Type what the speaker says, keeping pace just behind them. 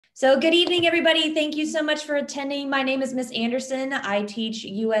So good evening, everybody. Thank you so much for attending. My name is Miss Anderson. I teach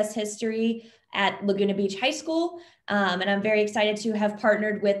U.S. history at Laguna Beach High School, and I'm very excited to have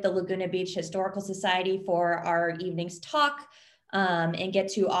partnered with the Laguna Beach Historical Society for our evening's talk and get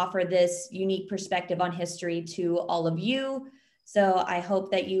to offer this unique perspective on history to all of you. So I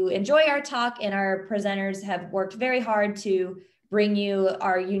hope that you enjoy our talk, and our presenters have worked very hard to bring you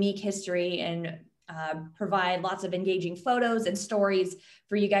our unique history and provide lots of engaging photos and stories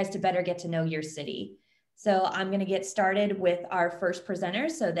for you guys to better get to know your city. So I'm going to get started with our first presenter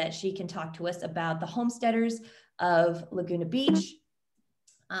so that she can talk to us about the homesteaders of Laguna Beach.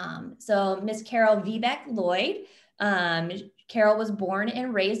 So Miss Carol Viebeck Lloyd. Carol was born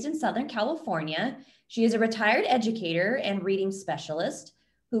and raised in Southern California. She is a retired educator and reading specialist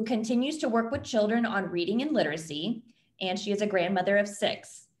who continues to work with children on reading and literacy, and she is a grandmother of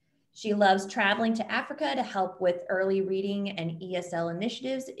 6. She loves traveling to Africa to help with early reading and ESL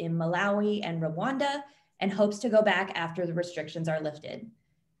initiatives in Malawi and Rwanda, and hopes to go back after the restrictions are lifted.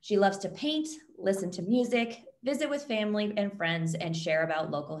 She loves to paint, listen to music, visit with family and friends, and share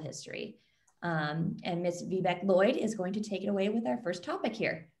about local history. And Ms. Viebeck Lloyd is going to take it away with our first topic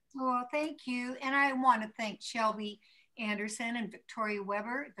here. Well, thank you. And I want to thank Shelby Anderson and Victoria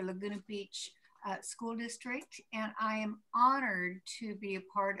Weber, the Laguna Beach School District, and I am honored to be a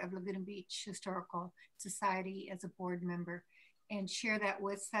part of Laguna Beach Historical Society as a board member and share that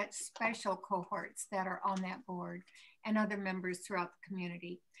with such special cohorts that are on that board and other members throughout the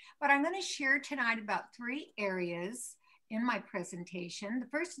community. But I'm going to share tonight about 3 areas in my presentation. The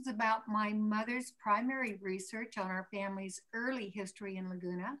first is about my mother's primary research on our family's early history in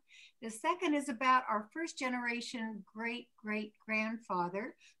Laguna. The second is about our first generation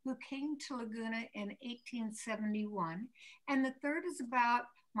great-great-grandfather who came to Laguna in 1871. And the third is about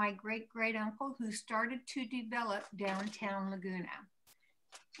my great-great-uncle who started to develop downtown Laguna.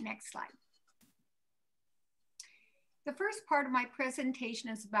 Next slide. The first part of my presentation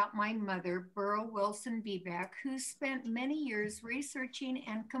is about my mother, Burl Wilson Viebeck, who spent many years researching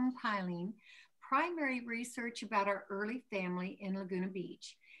and compiling primary research about our early family in Laguna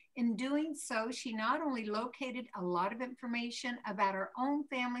Beach. In doing so, she not only located a lot of information about our own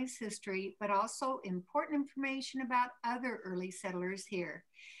family's history, but also important information about other early settlers here.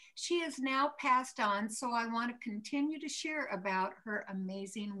 She is now passed on, so I want to continue to share about her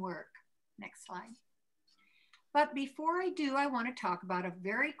amazing work. Next slide. But before I do, I want to talk about a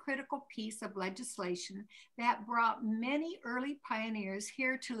very critical piece of legislation that brought many early pioneers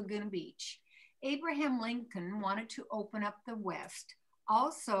here to Laguna Beach. Abraham Lincoln wanted to open up the West.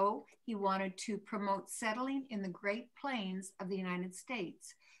 Also, he wanted to promote settling in the Great Plains of the United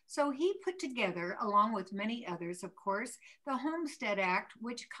States. So he put together, along with many others, of course, the Homestead Act,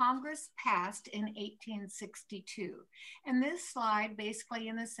 which Congress passed in 1862. And this slide, basically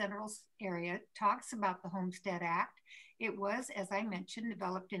in the central area, talks about the Homestead Act. It was, as I mentioned,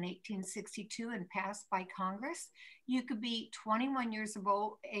 developed in 1862 and passed by Congress. You could be 21 years of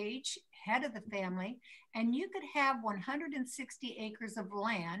age, head of the family, and you could have 160 acres of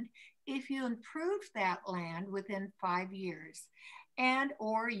land if you improved that land within 5 years. And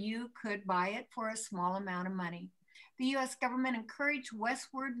or you could buy it for a small amount of money. The U.S. government encouraged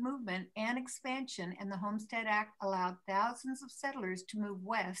westward movement and expansion, and the Homestead Act allowed thousands of settlers to move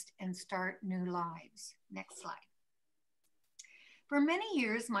west and start new lives. Next slide. For many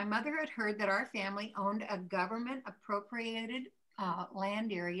years, my mother had heard that our family owned a government appropriated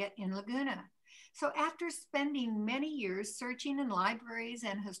land area in Laguna. So after spending many years searching in libraries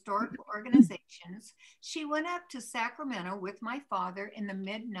and historical organizations, she went up to Sacramento with my father in the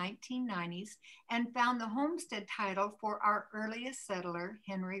mid-1990s and found the homestead title for our earliest settler,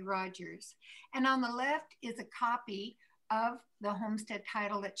 Henry Rogers. And on the left is a copy of the homestead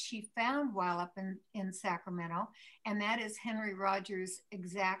title that she found while up in Sacramento, and that is Henry Rogers'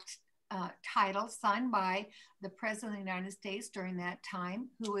 exact title, signed by the President of the United States during that time,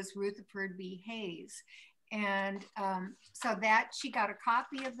 who was Rutherford B. Hayes. And so that she got a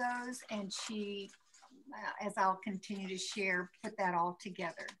copy of those, and she, as I'll continue to share, put that all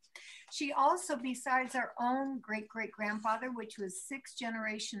together. She also, besides our own great-great-grandfather, which was 6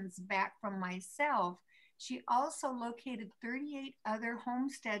 generations back from myself, she also located 38 other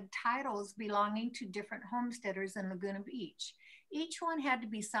homestead titles belonging to different homesteaders in Laguna Beach. Each one had to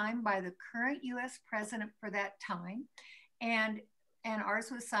be signed by the current US president for that time. And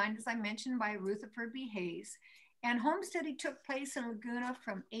ours was signed, as I mentioned, by Rutherford B. Hayes. And homesteading took place in Laguna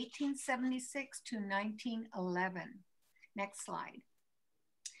from 1876 to 1911. Next slide.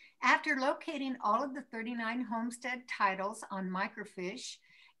 After locating all of the 39 homestead titles on microfiche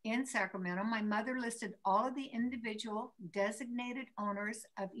in Sacramento, my mother listed all of the individual designated owners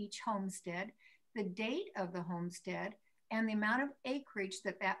of each homestead, the date of the homestead, and the amount of acreage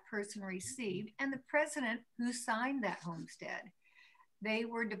that that person received, and the president who signed that homestead. They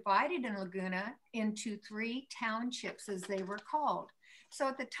were divided in Laguna into 3 townships, as they were called. So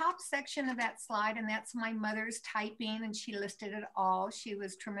at the top section of that slide, and that's my mother's typing, and she listed it all. She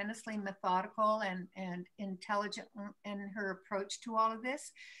was tremendously methodical and intelligent in her approach to all of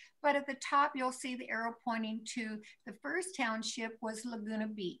this. But at the top, you'll see the arrow pointing to the first township was Laguna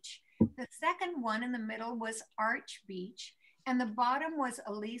Beach. The second one in the middle was Arch Beach, and the bottom was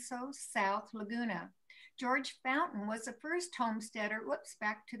Aliso South Laguna. George Fountain was the first homesteader. Whoops,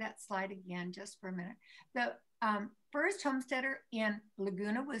 back to that slide again, just for a minute. The first homesteader in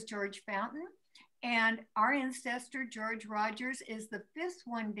Laguna was George Fountain, and our ancestor, George Rogers, is the 5th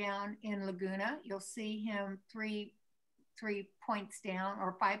one down in Laguna. You'll see him 3 points down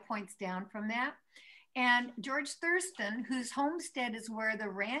or 5 points down from that. And George Thurston, whose homestead is where the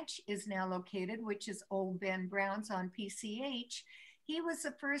ranch is now located, which is Old Ben Brown's on PCH, he was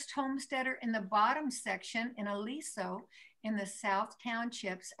the first homesteader in the bottom section in Aliso in the South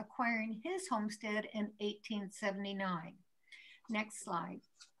Townships, acquiring his homestead in 1879. Next slide.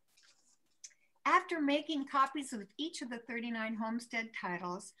 After making copies of each of the 39 homestead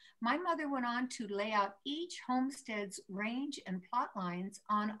titles, my mother went on to lay out each homestead's range and plot lines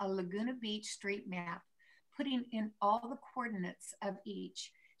on a Laguna Beach street map, putting in all the coordinates of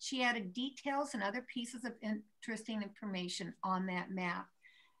each. She added details and other pieces of interesting information on that map.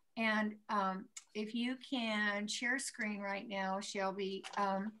 And if you can share screen right now, Shelby,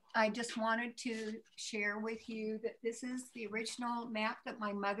 I just wanted to share with you that this is the original map that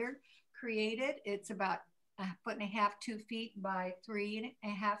my mother created. It's about 1.5 feet, 2 feet by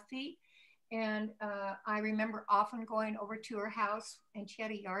 3.5 feet. And I remember often going over to her house, and she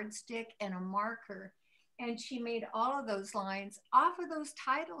had a yardstick and a marker. And she made all of those lines off of those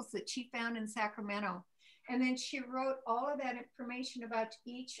titles that she found in Sacramento. And then she wrote all of that information about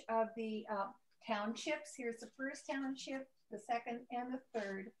each of the townships. Here's the first township, the second, and the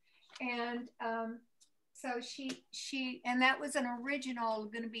third. And so and that was an original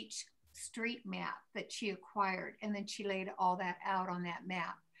Laguna Beach street map that she acquired. And then she laid all that out on that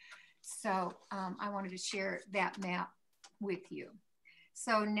map. So I wanted to share that map with you.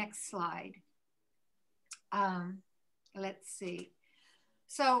 So next slide. Let's see.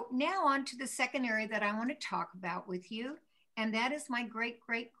 So now on to the second area that I want to talk about with you, and that is my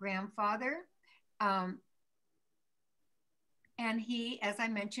great-great-grandfather. And he, as I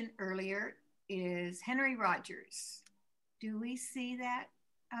mentioned earlier, is Henry Rogers. Do we see that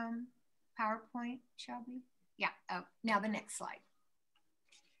PowerPoint, Shelby? Yeah, now the next slide.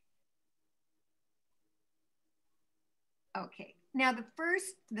 Okay. Now,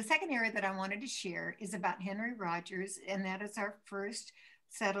 the second area that I wanted to share is about Henry Rogers, and that is our first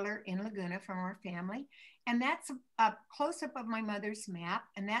settler in Laguna from our family. And that's a close-up of my mother's map,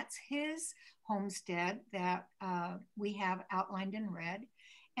 and that's his homestead that we have outlined in red.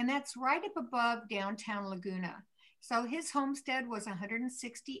 And that's right up above downtown Laguna. So his homestead was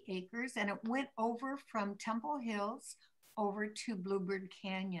 160 acres, and it went over from Temple Hills over to Bluebird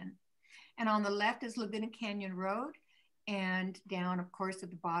Canyon. And on the left is Laguna Canyon Road, and down, of course,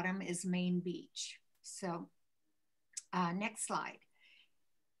 at the bottom is Main Beach. So next slide.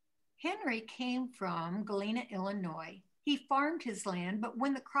 Henry came from Glenna, Illinois. He farmed his land, but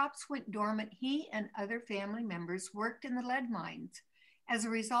when the crops went dormant, he and other family members worked in the lead mines. As a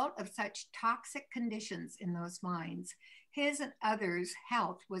result of such toxic conditions in those mines, his and others'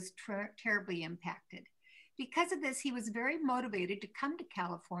 health was terribly impacted. Because of this, he was very motivated to come to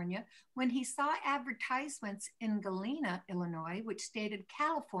California when he saw advertisements in Galena, Illinois, which stated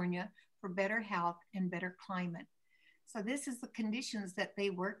California for better health and better climate. So this is the conditions that they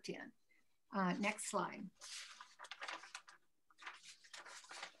worked in. Next slide.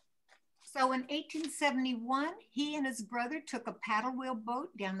 So in 1871, he and his brother took a paddle wheel boat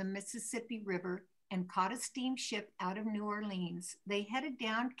down the Mississippi River and caught a steamship out of New Orleans. They headed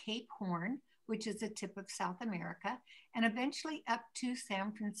down Cape Horn, which is the tip of South America, and eventually up to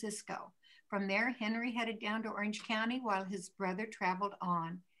San Francisco. From there, Henry headed down to Orange County while his brother traveled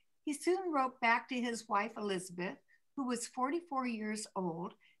on. He soon wrote back to his wife, Elizabeth, who was 44 years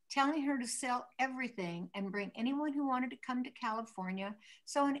old, telling her to sell everything and bring anyone who wanted to come to California.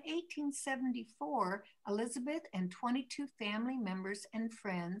 So in 1874, Elizabeth and 22 family members and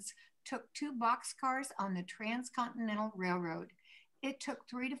friends took 2 boxcars on the Transcontinental Railroad. It took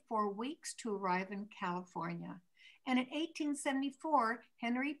 3 to 4 weeks to arrive in California. And in 1874,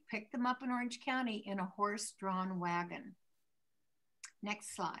 Henry picked them up in Orange County in a horse-drawn wagon.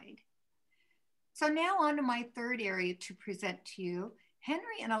 Next slide. So now on to my third area to present to you.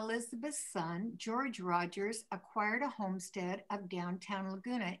 Henry and Elizabeth's son, George Rogers, acquired a homestead of downtown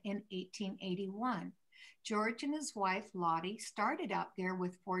Laguna in 1881. George and his wife, Lottie, started out there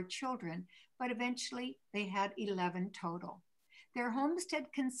with 4 children, but eventually they had 11 total. Their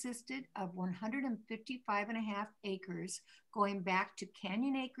homestead consisted of 155.5 acres, going back to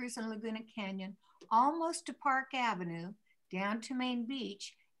Canyon Acres and Laguna Canyon, almost to Park Avenue, down to Main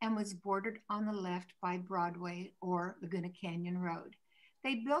Beach, and was bordered on the left by Broadway or Laguna Canyon Road.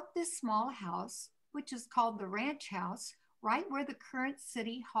 They built this small house, which is called the Ranch House, right where the current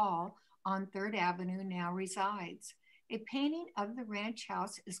City Hall on 3rd Avenue now resides. A painting of the Ranch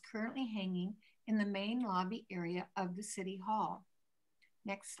House is currently hanging in the main lobby area of the City Hall.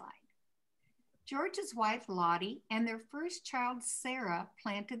 Next slide. George's wife, Lottie, and their first child, Sarah,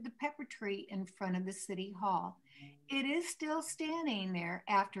 planted the pepper tree in front of the City Hall. It is still standing there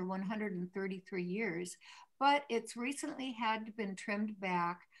after 133 years, but it's recently had been trimmed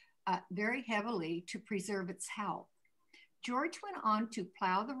back very heavily to preserve its health. George went on to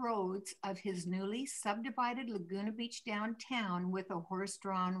plow the roads of his newly subdivided Laguna Beach downtown with a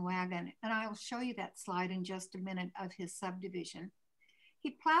horse-drawn wagon, and I'll show you that slide in just a minute of his subdivision.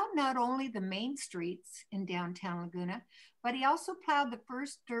 He plowed not only the main streets in downtown Laguna, but he also plowed the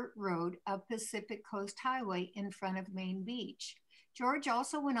first dirt road of Pacific Coast Highway in front of Main Beach. George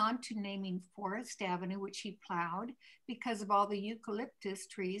also went on to naming Forest Avenue, which he plowed because of all the eucalyptus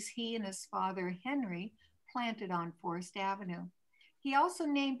trees he and his father Henry planted on Forest Avenue. He also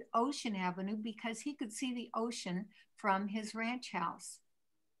named Ocean Avenue because he could see the ocean from his ranch house.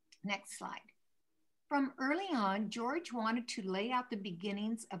 Next slide. From early on, George wanted to lay out the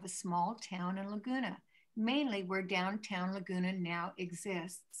beginnings of a small town in Laguna, mainly where downtown Laguna now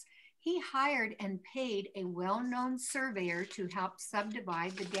exists. He hired and paid a well-known surveyor to help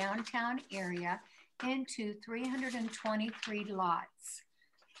subdivide the downtown area into 323 lots.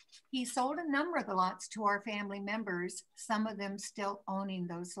 He sold a number of the lots to our family members, some of them still owning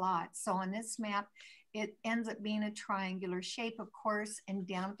those lots. So on this map, it ends up being a triangular shape, of course, and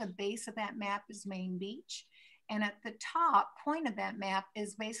down at the base of that map is Main Beach. And at the top point of that map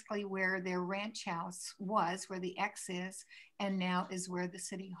is basically where their ranch house was, where the X is, and now is where the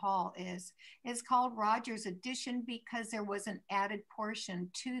City Hall is. It's called Rogers Addition because there was an added portion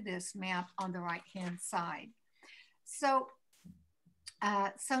to this map on the right-hand side. So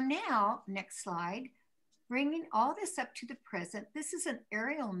now, next slide, bringing all this up to the present, this is an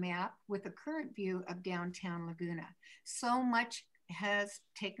aerial map with a current view of downtown Laguna. So much has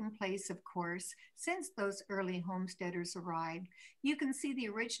taken place, of course, since those early homesteaders arrived. You can see the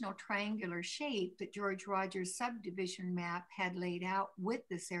original triangular shape that George Rogers' subdivision map had laid out with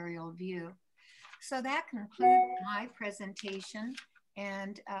this aerial view. So that concludes my presentation,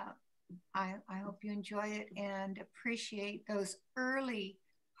 and I hope you enjoy it and appreciate those early,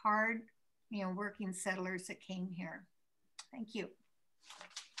 hard, working settlers that came here. Thank you.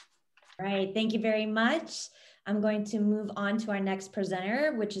 All right, thank you very much. I'm going to move on to our next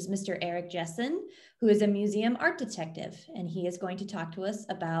presenter, which is Mr. Eric Jessen, who is a museum art detective, and he is going to talk to us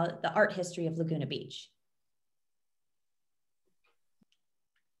about the art history of Laguna Beach.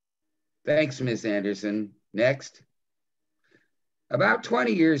 Thanks, Ms. Anderson. Next. About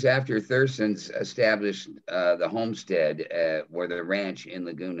 20 years after Thurston's established the homestead where the ranch in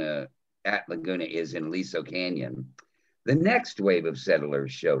Laguna is in Aliso Canyon, the next wave of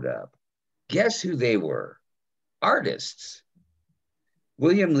settlers showed up. Guess who they were? Artists.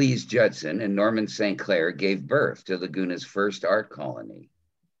 William Lees Judson and Norman St. Clair gave birth to Laguna's first art colony.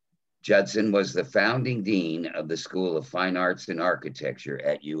 Judson was the founding dean of the School of Fine Arts and Architecture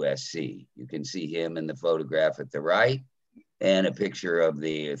at USC. You can see him in the photograph at the right and a picture of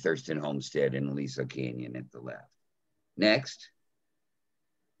the Thurston homestead in Aliso Canyon at the left. Next.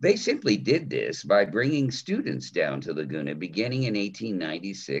 They simply did this by bringing students down to Laguna beginning in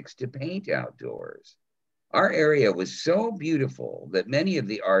 1896 to paint outdoors. Our area was so beautiful that many of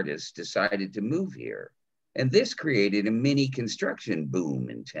the artists decided to move here, and this created a mini construction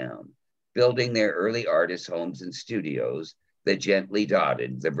boom in town, building their early artist homes and studios that gently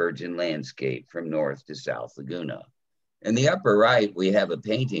dotted the virgin landscape from north to south Laguna. In the upper right, we have a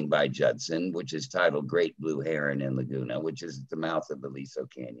painting by Judson, which is titled Great Blue Heron in Laguna, which is at the mouth of Aliso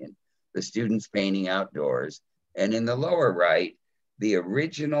Canyon, the students painting outdoors. And in the lower right, the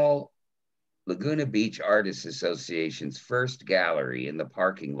original Laguna Beach Artists Association's first gallery in the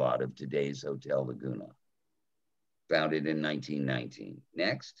parking lot of today's Hotel Laguna, founded in 1919.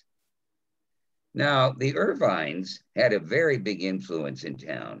 Next. Now, the Irvines had a very big influence in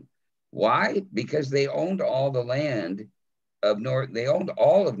town. Why? Because they owned all the land they owned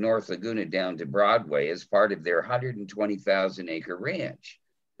all of North Laguna down to Broadway as part of their 120,000 acre ranch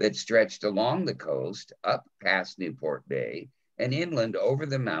that stretched along the coast, up past Newport Bay, and inland over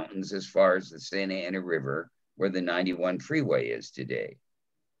the mountains as far as the Santa Ana River, where the 91 freeway is today.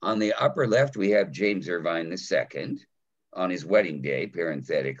 On the upper left, we have James Irvine II on his wedding day,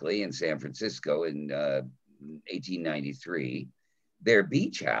 parenthetically, in San Francisco in 1893. Their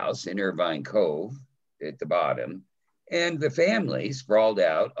beach house in Irvine Cove at the bottom, and the family sprawled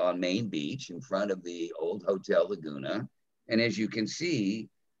out on Main Beach in front of the old Hotel Laguna. And as you can see,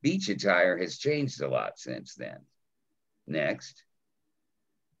 beach attire has changed a lot since then. Next.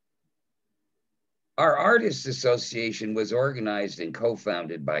 Our Artists Association was organized and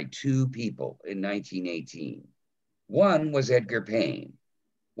co-founded by two people in 1918. One was Edgar Payne,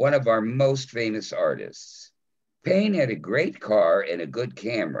 one of our most famous artists. Payne had a great car and a good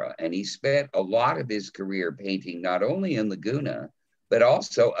camera, and he spent a lot of his career painting not only in Laguna, but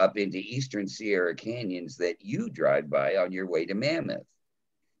also up into eastern Sierra canyons that you drive by on your way to Mammoth.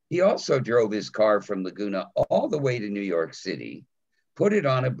 He also drove his car from Laguna all the way to New York City, put it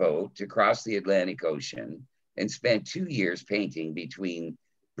on a boat to cross the Atlantic Ocean, and spent 2 years painting between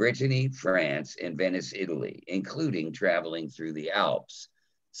Brittany, France, and Venice, Italy, including traveling through the Alps.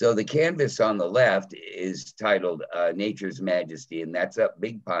 So the canvas on the left is titled Nature's Majesty, and that's up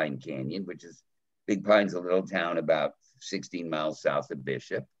Big Pine Canyon, which is, Big Pine's a little town about 16 miles south of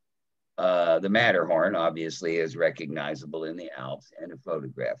Bishop. The Matterhorn, obviously, is recognizable in the Alps, and a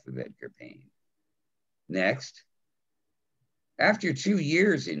photograph of Edgar Payne. Next. After 2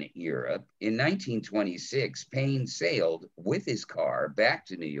 years in Europe, in 1926, Payne sailed with his car back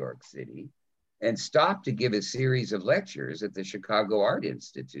to New York City and stopped to give a series of lectures at the Chicago Art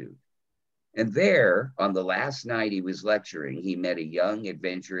Institute. And there, on the last night he was lecturing, he met a young,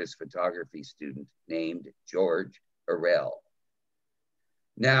 adventurous photography student named George Arell.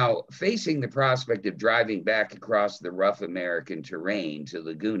 Now, facing the prospect of driving back across the rough American terrain to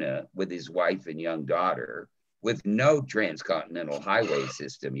Laguna with his wife and young daughter, with no transcontinental highway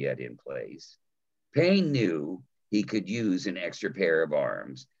system yet in place, Payne knew he could use an extra pair of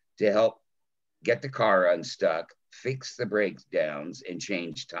arms to help get the car unstuck, fix the breakdowns, and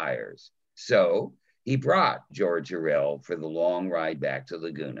change tires. So he brought George Arell for the long ride back to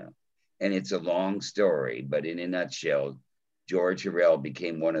Laguna. And it's a long story, but in a nutshell, George Arell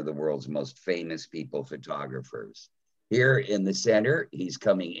became one of the world's most famous people photographers. Here in the center, he's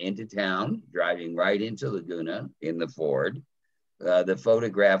coming into town, driving right into Laguna in the Ford. The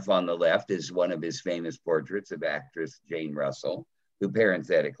photograph on the left is one of his famous portraits of actress Jane Russell, who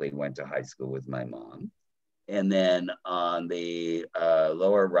parenthetically went to high school with my mom. And then on the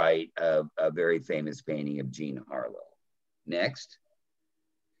lower right, a very famous painting of Jean Harlow. Next.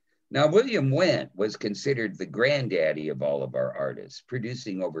 Now, William Wendt was considered the granddaddy of all of our artists,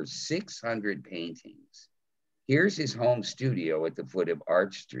 producing over 600 paintings. Here's his home studio at the foot of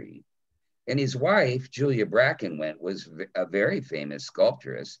Arch Street. And his wife, Julia Bracken Wendt, was a very famous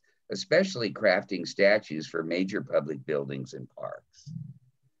sculptress, especially crafting statues for major public buildings and parks.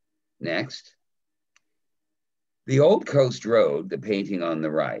 Next. The Old Coast Road, the painting on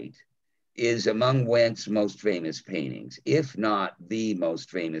the right, is among Wendt's most famous paintings, if not the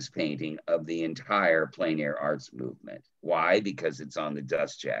most famous painting of the entire plein air arts movement. Why? Because it's on the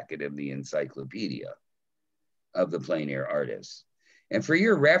dust jacket of the encyclopedia of the plein air artists. And for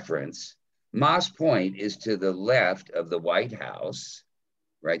your reference, Moss Point is to the left of the White House,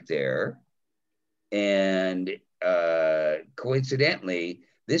 right there. And coincidentally,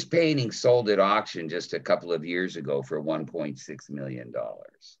 this painting sold at auction just a couple of years ago for $1.6 million.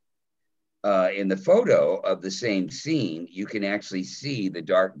 In the photo of the same scene, you can actually see the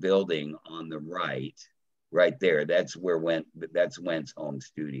dark building on the right there. That's Wendt's home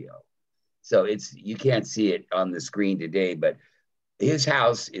studio. So you can't see it on the screen today, but his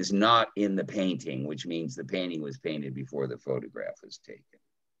house is not in the painting, which means the painting was painted before the photograph was taken.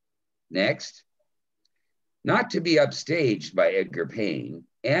 Next. Not to be upstaged by Edgar Payne,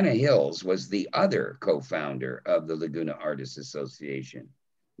 Anna Hills was the other co-founder of the Laguna Artists Association.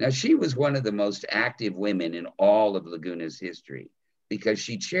 Now, she was one of the most active women in all of Laguna's history because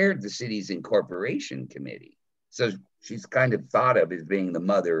she chaired the city's incorporation committee. So she's kind of thought of as being the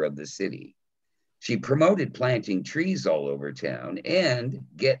mother of the city. She promoted planting trees all over town, and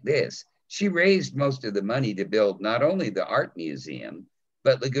get this, she raised most of the money to build not only the art museum,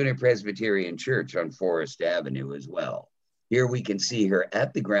 but Laguna Presbyterian Church on Forest Avenue as well. Here we can see her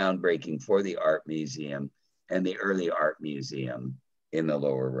at the groundbreaking for the art museum and the early art museum in the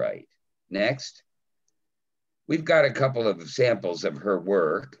lower right. Next. We've got a couple of samples of her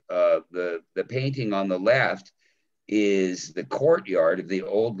work. The painting on the left is the courtyard of the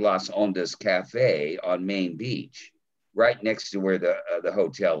old Las Ondas Cafe on Main Beach, right next to where the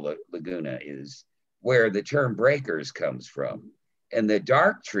Hotel Laguna is, where the term breakers comes from. And the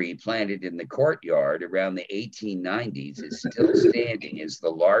dark tree planted in the courtyard around the 1890s is still standing as the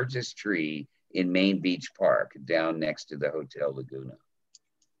largest tree in Main Beach Park, down next to the Hotel Laguna.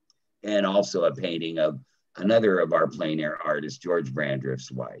 And also a painting of another of our plein air artists, George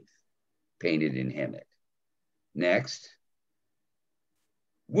Brandriff's wife, painted in Hemet. Next.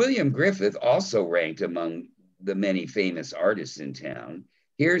 William Griffith also ranked among the many famous artists in town.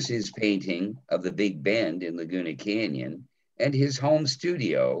 Here's his painting of the Big Bend in Laguna Canyon, and his home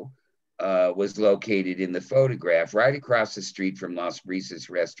studio was located in the photograph right across the street from Las Brisas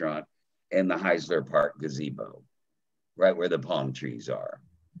Restaurant and the Heisler Park gazebo, right where the palm trees are.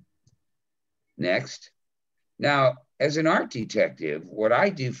 Next. Now, as an art detective, what I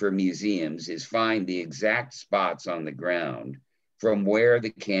do for museums is find the exact spots on the ground from where the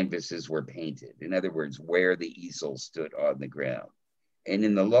canvases were painted. In other words, where the easel stood on the ground. And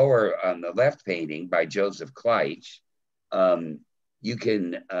in the lower, on the left painting by Joseph Kleitsch, you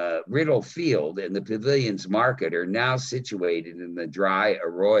can, Riddle Field and the Pavilions Market are now situated in the dry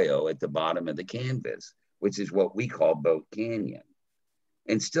arroyo at the bottom of the canvas, which is what we call Boat Canyon.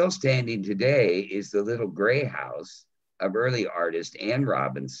 And still standing today is the little gray house of early artist Anne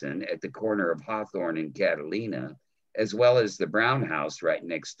Robinson at the corner of Hawthorne and Catalina, as well as the brown house right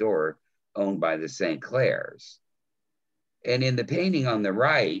next door, owned by the St. Clairs. And in the painting on the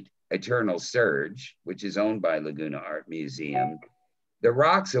right, Eternal Surge, which is owned by Laguna Art Museum, the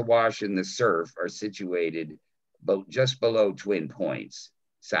rocks awash in the surf are situated just below Twin Points,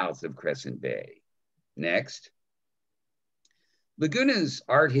 south of Crescent Bay. Next. Laguna's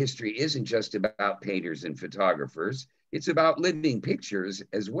art history isn't just about painters and photographers, it's about living pictures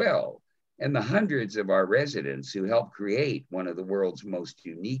as well, and the hundreds of our residents who helped create one of the world's most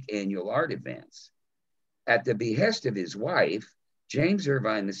unique annual art events. At the behest of his wife, James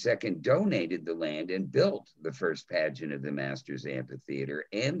Irvine II donated the land and built the first pageant of the Masters Amphitheater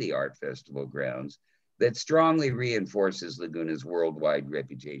and the Art Festival grounds that strongly reinforces Laguna's worldwide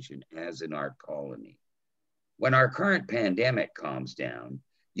reputation as an art colony. When our current pandemic calms down,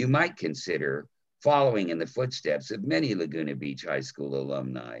 you might consider following in the footsteps of many Laguna Beach High School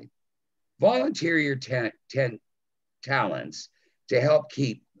alumni. Volunteer your talents to help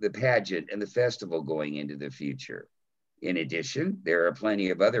keep the pageant and the festival going into the future. In addition, there are plenty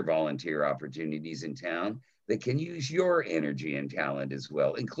of other volunteer opportunities in town that can use your energy and talent as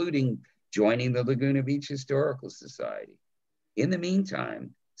well, including joining the Laguna Beach Historical Society. In the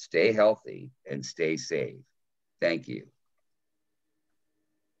meantime, stay healthy and stay safe. Thank you.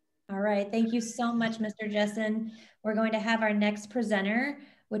 All right, thank you so much, Mr. Jessen. We're going to have our next presenter,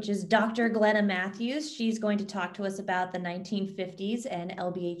 which is Dr. Glenna Matthews. She's going to talk to us about the 1950s and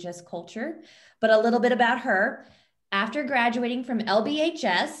LBHS culture, but a little bit about her. After graduating from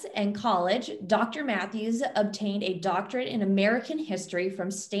LBHS and college, Dr. Matthews obtained a doctorate in American history from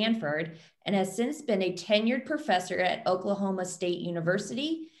Stanford and has since been a tenured professor at Oklahoma State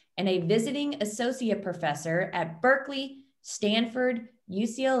University and a visiting associate professor at Berkeley, Stanford,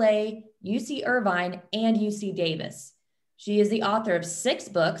 UCLA, UC Irvine, and UC Davis. She is the author of 6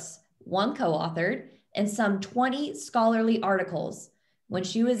 books, 1 co-authored, and some 20 scholarly articles. When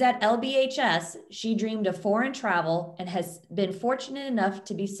she was at LBHS, she dreamed of foreign travel and has been fortunate enough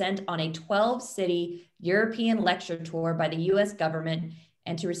to be sent on a 12-city European lecture tour by the US government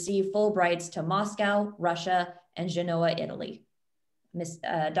and to receive Fulbrights to Moscow, Russia, and Genoa, Italy.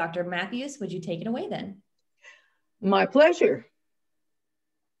 Dr. Matthews, would you take it away then? My pleasure.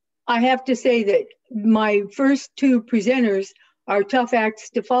 I have to say that my first 2 presenters are tough acts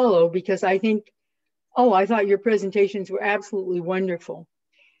to follow because I think, I thought your presentations were absolutely wonderful.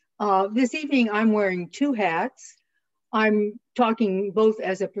 This evening, I'm wearing 2 hats. I'm talking both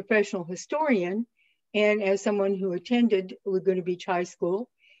as a professional historian and as someone who attended Laguna Beach High School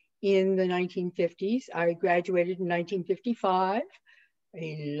in the 1950s. I graduated in 1955,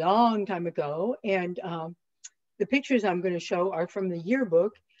 a long time ago. And the pictures I'm going to show are from the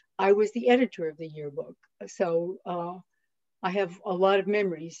yearbook. I was the editor of the yearbook. So I have a lot of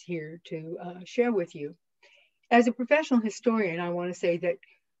memories here to share with you. As a professional historian, I want to say that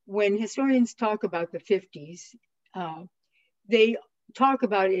when historians talk about the 50s, they talk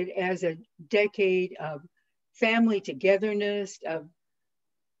about it as a decade of family togetherness, of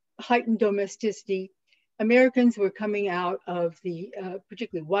heightened domesticity. Americans were coming out of the,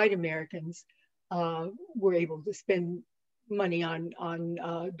 particularly white Americans, were able to spend money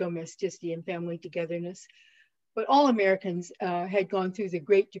on domesticity and family togetherness. But all Americans had gone through the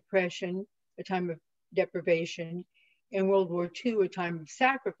Great Depression, a time of deprivation, and World War II a time of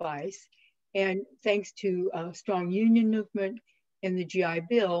sacrifice. And thanks to a strong union movement and the GI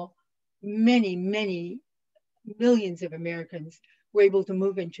Bill, many, many millions of Americans were able to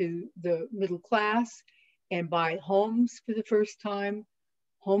move into the middle class and buy homes for the first time.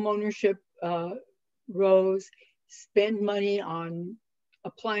 Home ownership rose, spend money on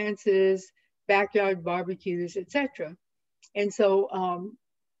appliances, backyard barbecues, etc. And so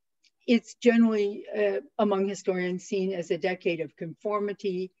it's generally among historians seen as a decade of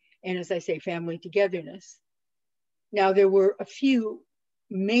conformity and, as I say, family togetherness. Now, there were a few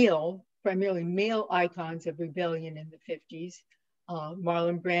primarily male icons of rebellion in the 50s,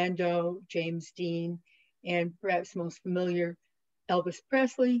 Marlon Brando, James Dean, and perhaps most familiar, Elvis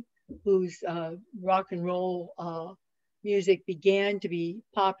Presley, whose rock and roll music began to be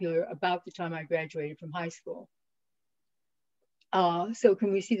popular about the time I graduated from high school. So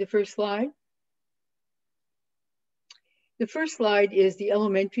can we see the first slide? The first slide is the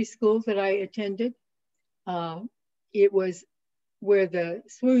elementary school that I attended. It was where the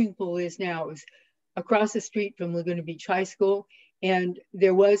swimming pool is now. It was across the street from Laguna Beach High School, and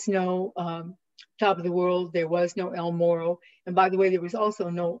there was no Top of the World, there was no El Moro, and by the way, there was also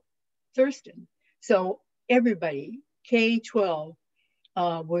no Thurston. So everybody, K-12,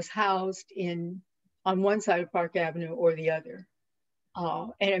 was housed on one side of Park Avenue or the other.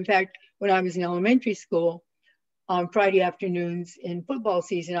 And in fact, when I was in elementary school, on Friday afternoons in football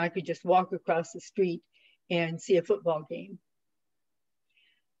season, I could just walk across the street and see a football game.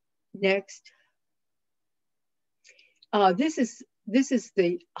 Next. This is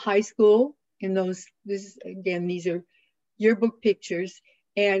the high school in those, again, these are yearbook pictures.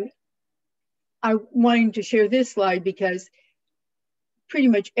 And I wanted to share this slide because pretty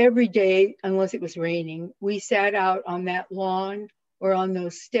much every day, unless it was raining, we sat out on that lawn or on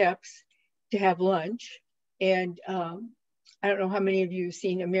those steps to have lunch. And I don't know how many of you have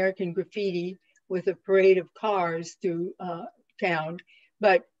seen American Graffiti with a parade of cars through town,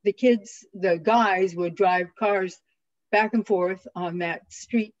 but the guys would drive cars back and forth on that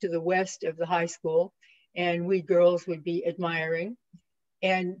street to the west of the high school, and we girls would be admiring.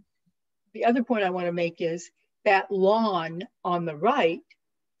 And the other point I want to make is that lawn on the right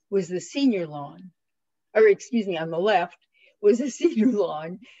was the senior lawn, or excuse me, on the left was the senior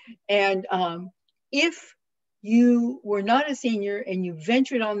lawn. And if you were not a senior and you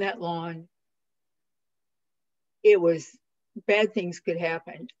ventured on that lawn, bad things could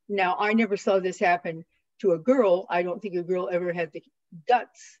happen. Now, I never saw this happen to a girl. I don't think a girl ever had the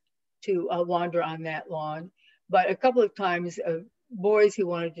guts to wander on that lawn, but a couple of times boys who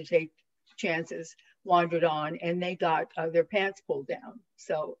wanted to take chances wandered on and they got their pants pulled down.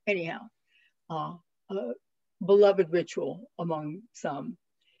 So anyhow, beloved ritual among some.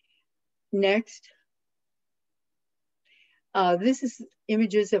 Next. This is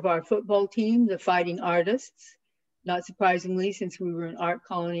images of our football team, the Fighting Artists. Not surprisingly, since we were an art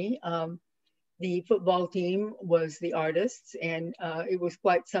colony, the football team was the artists, and it was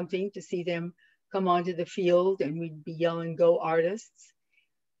quite something to see them come onto the field and we'd be yelling, "Go Artists."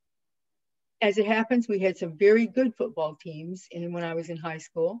 As it happens, we had some very good football teams when I was in high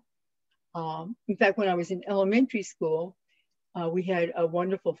school. In fact, when I was in elementary school, we had a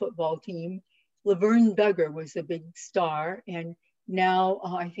wonderful football team. Laverne Duggar was the big star, and now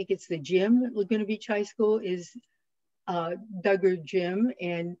I think it's the gym at Laguna Beach High School is Duggar Gym,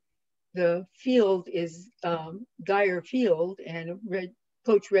 and the field is Geyer Field, and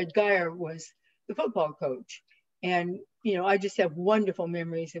Coach Red Geyer was the football coach. And you know, I just have wonderful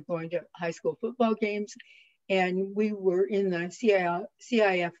memories of going to high school football games, and we were in the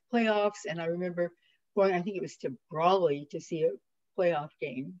CIF playoffs, and I remember going, I think it was to Brawley to see a playoff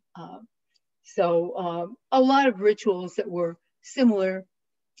game. So a lot of rituals that were similar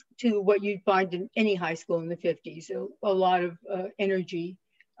to what you'd find in any high school in the 50s. So a lot of energy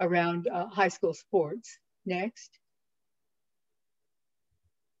around high school sports. Next.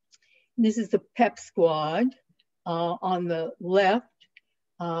 This is the pep squad. On the left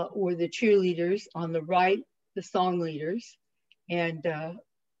were the cheerleaders, on the right, the song leaders. And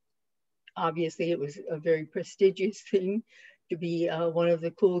obviously it was a very prestigious thing to be one of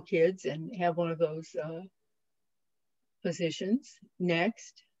the cool kids and have one of those positions.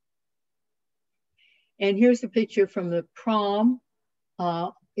 Next. And here's a picture from the prom.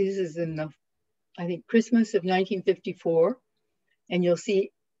 This is in the, I think, Christmas of 1954. And you'll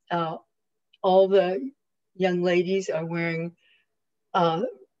see all the young ladies are wearing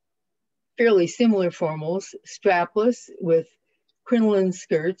fairly similar formals, strapless with crinoline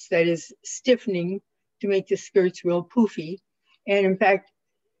skirts, that is stiffening to make the skirts real poofy. And in fact,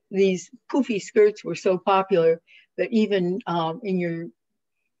 these poofy skirts were so popular But even in your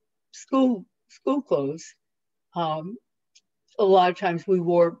school clothes, a lot of times we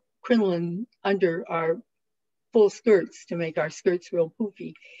wore crinoline under our full skirts to make our skirts real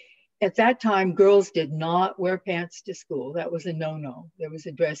poofy. At that time, girls did not wear pants to school. That was a no-no. There was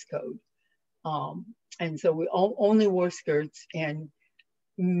a dress code. And so we only wore skirts, and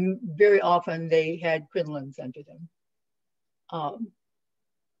very often they had crinolines under them.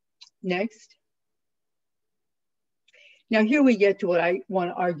 Next. Now here we get to what I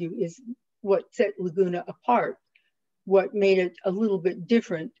want to argue is what set Laguna apart, what made it a little bit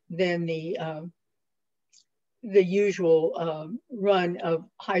different than the usual run of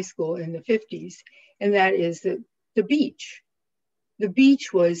high school in the 50s, and that is the beach. The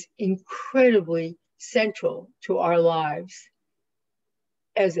beach was incredibly central to our lives,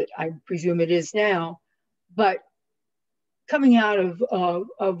 as I presume it is now. But coming out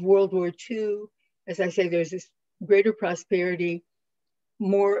of World War II, as I say, there's this greater prosperity,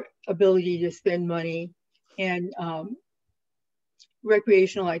 more ability to spend money, and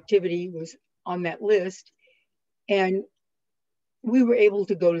recreational activity was on that list. And we were able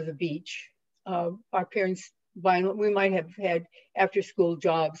to go to the beach. Our parents, we might have had after school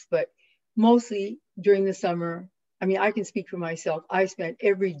jobs, but mostly during the summer, I mean, I can speak for myself. I spent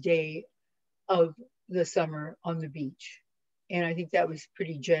every day of the summer on the beach. And I think that was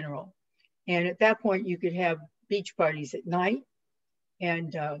pretty general. And at that point, you could have beach parties at night.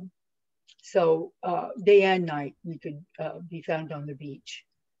 And so day and night, we could be found on the beach.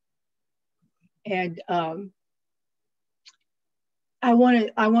 And I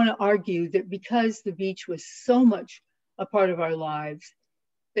want to argue that because the beach was so much a part of our lives,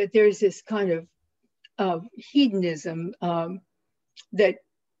 that there's this kind of hedonism that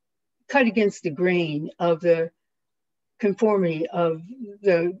cut against the grain of the conformity of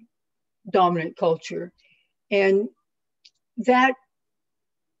the dominant culture. And that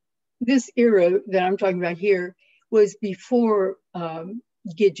this era that I'm talking about here was before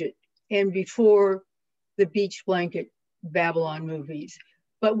Gidget and before the beach blanket Babylon movies,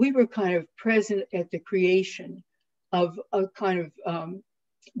 but we were kind of present at the creation of a kind of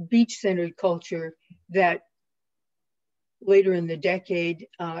beach-centered culture that later in the decade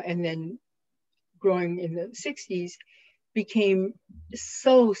and then growing in the 60s became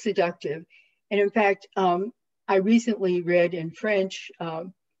so seductive. And in fact, I recently read in French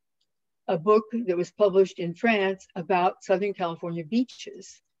a book that was published in France about Southern California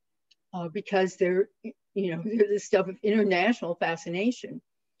beaches because they're this stuff of international fascination.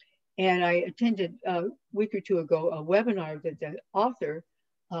 And I attended a week or two ago a webinar that the author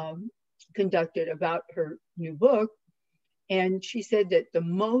conducted about her new book. And she said that the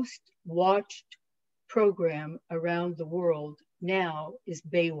most watched program around the world now is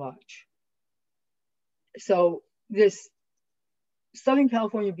Baywatch. So this Southern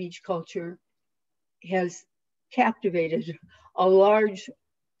California beach culture has captivated a large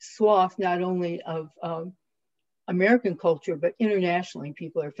swath, not only of American culture, but internationally.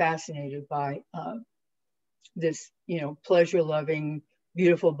 People are fascinated by this, pleasure-loving,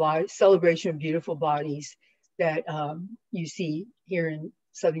 beautiful body, celebration of beautiful bodies that you see here in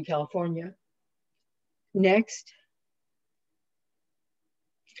Southern California. Next.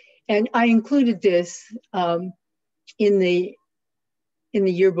 And I included this in the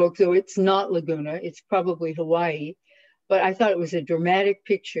yearbook, though it's not Laguna, it's probably Hawaii, but I thought it was a dramatic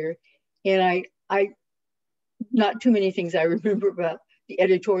picture. And I not too many things I remember about the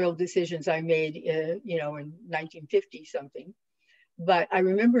editorial decisions I made, in 1950 something. But I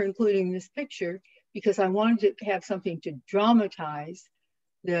remember including this picture because I wanted to have something to dramatize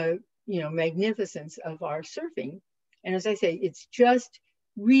the, magnificence of our surfing. And as I say, it's just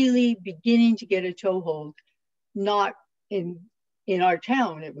really beginning to get a toehold, not in our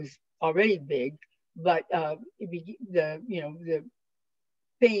town. It was already big, but the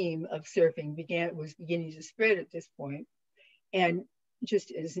fame of surfing was beginning to spread at this point. And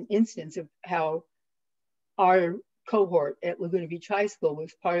just as an instance of how our cohort at Laguna Beach High School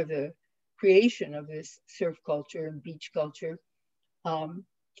was part of the creation of this surf culture and beach culture.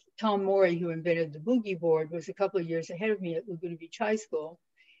 Tom Morey, who invented the boogie board, was a couple of years ahead of me at Laguna Beach High School.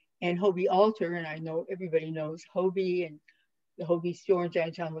 And Hobie Alter, and I know everybody knows Hobie and the Hobie store in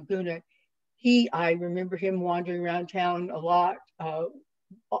downtown Laguna. I remember him wandering around town a lot,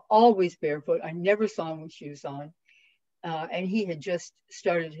 always barefoot. I never saw him with shoes on. And he had just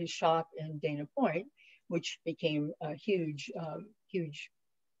started his shop in Dana Point, which became a huge, huge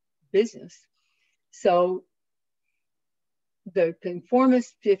business. So the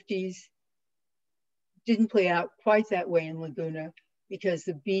conformist 50s didn't play out quite that way in Laguna because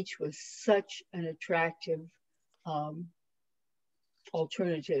the beach was such an attractive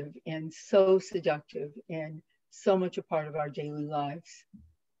alternative and so seductive and so much a part of our daily lives.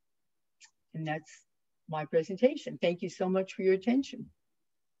 And that's my presentation. Thank you so much for your attention.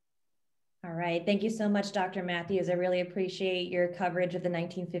 All right, thank you so much, Dr. Matthews. I really appreciate your coverage of the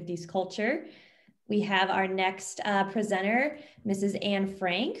 1950s culture. We have our next presenter, Mrs. Anne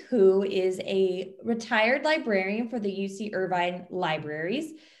Frank, who is a retired librarian for the UC Irvine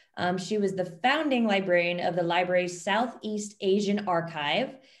Libraries. She was the founding librarian of the library's Southeast Asian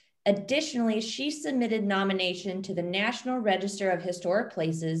Archive. Additionally, she submitted nomination to the National Register of Historic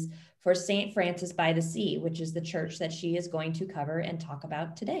Places for St. Francis by the Sea, which is the church that she is going to cover and talk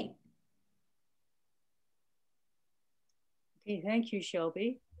about today. Okay, thank you,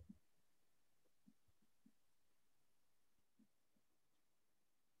 Shelby.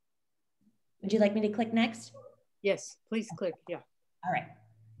 Would you like me to click next? Yes, please click, yeah. All right.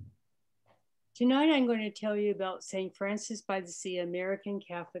 Tonight, I'm going to tell you about St. Francis by the Sea American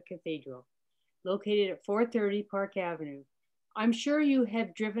Catholic Cathedral, located at 430 Park Avenue. I'm sure you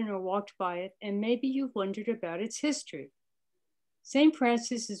have driven or walked by it, and maybe you've wondered about its history. St.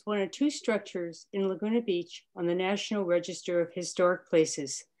 Francis is one of two structures in Laguna Beach on the National Register of Historic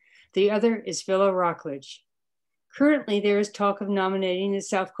Places. The other is Villa Rockledge. Currently, there is talk of nominating the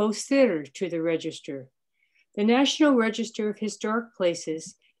South Coast Theater to the register. The National Register of Historic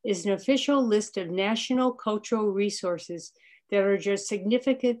Places is an official list of national cultural resources that are just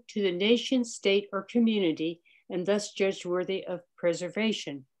significant to the nation, state, or community, and thus judged worthy of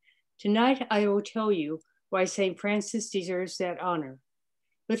preservation. Tonight, I will tell you why St. Francis deserves that honor.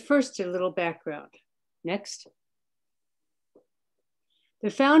 But first, a little background. Next. The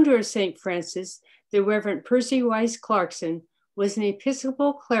founder of St. Francis, the Reverend Percy Weiss Clarkson, was an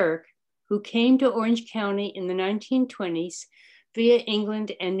Episcopal cleric who came to Orange County in the 1920s via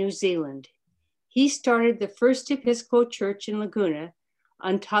England and New Zealand. He started the first Episcopal church in Laguna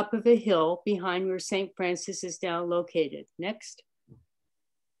on top of a hill behind where St. Francis is now located. Next.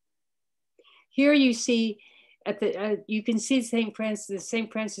 Here you see you can see the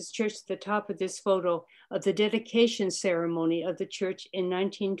St. Francis Church at the top of this photo of the dedication ceremony of the church in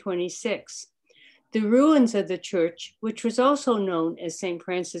 1926. The ruins of the church, which was also known as St.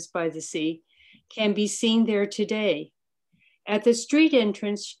 Francis by the Sea, can be seen there today. At the street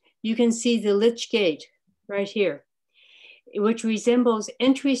entrance, you can see the Lich Gate right here, which resembles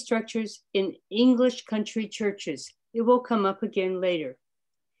entry structures in English country churches. It will come up again later.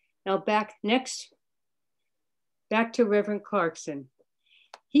 Now back to Reverend Clarkson.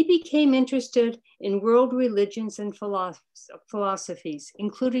 He became interested in world religions and philosophies,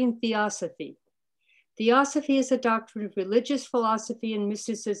 including theosophy. Theosophy is a doctrine of religious philosophy and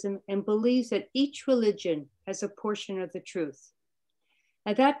mysticism and believes that each religion has a portion of the truth.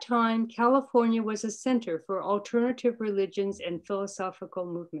 At that time, California was a center for alternative religions and philosophical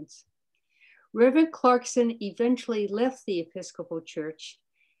movements. Reverend Clarkson eventually left the Episcopal Church,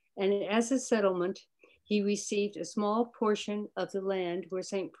 and as a settlement, he received a small portion of the land where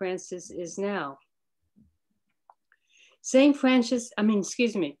St. Francis is now.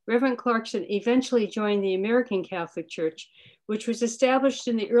 Reverend Clarkson eventually joined the American Catholic Church, which was established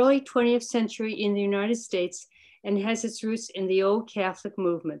in the early 20th century in the United States and has its roots in the old Catholic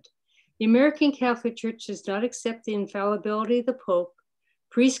movement. The American Catholic Church does not accept the infallibility of the Pope,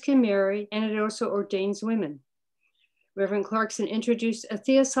 priests can marry, and it also ordains women. Reverend Clarkson introduced a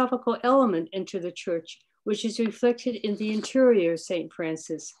theosophical element into the church, which is reflected in the interior of St.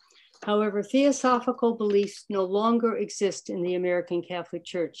 Francis. However, theosophical beliefs no longer exist in the American Catholic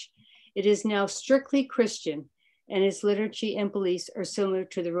Church. It is now strictly Christian, and its liturgy and beliefs are similar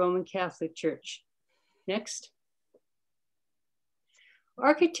to the Roman Catholic Church. Next.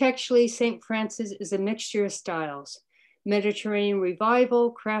 Architecturally, St. Francis is a mixture of styles: Mediterranean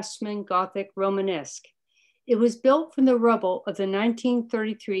Revival, Craftsman, Gothic, Romanesque. It was built from the rubble of the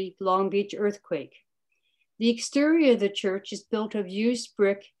 1933 Long Beach earthquake. The exterior of the church is built of used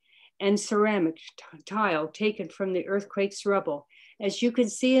brick and ceramic tile taken from the earthquake's rubble, as you can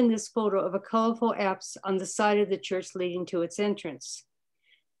see in this photo of a colorful apse on the side of the church leading to its entrance.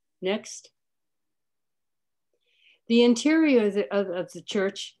 Next. The interior of the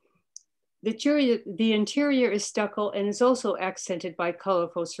church, the interior is stucco and is also accented by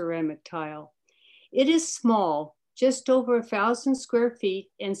colorful ceramic tile. It is small, just over 1,000 square feet,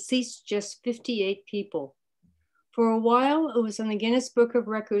 and seats just 58 people. For a while, it was on the Guinness Book of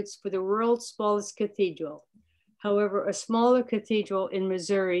Records for the world's smallest cathedral. However, a smaller cathedral in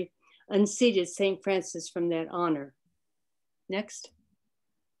Missouri unseated St. Francis from that honor. Next.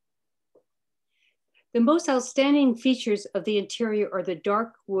 The most outstanding features of the interior are the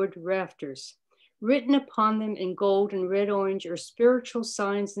dark wood rafters. Written upon them in gold and red orange are spiritual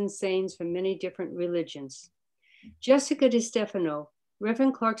signs and sayings from many different religions. Jessica DiStefano,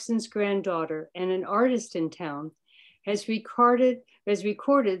 Reverend Clarkson's granddaughter and an artist in town, has recorded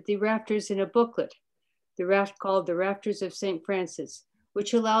the rafters in a booklet, called The Rafters of St. Francis,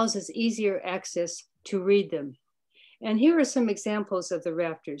 which allows us easier access to read them. And here are some examples of the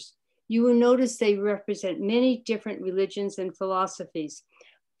rafters. You will notice they represent many different religions and philosophies.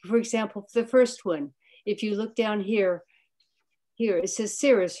 For example, the first one, if you look down here, it says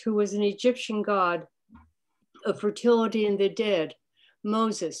Ceres, who was an Egyptian god of fertility and the dead,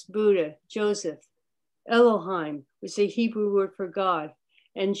 Moses, Buddha, Joseph, Elohim was a Hebrew word for God,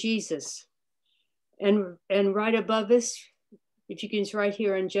 and Jesus. And right above us, if you can, right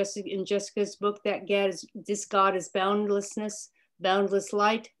here in Jessica's book, this God is boundlessness, boundless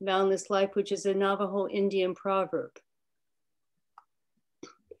light, boundless life, which is a Navajo Indian proverb.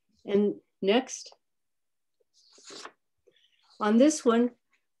 And next, on this one,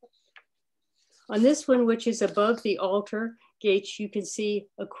 which is above the altar gates, you can see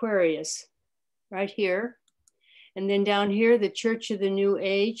Aquarius right here. And then down here, the Church of the New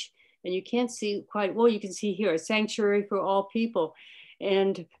Age. And you can't see quite well, you can see here, a sanctuary for all people.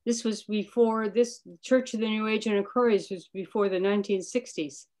 And this was before, this Church of the New Age in Aquarius was before the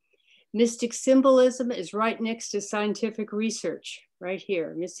 1960s. Mystic symbolism is right next to scientific research, right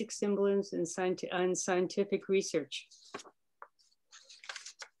here. Mystic symbolism and scientific research.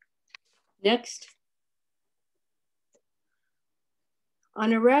 Next.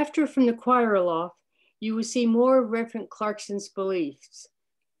 On a rafter from the choir loft, you will see more of Reverend Clarkson's beliefs.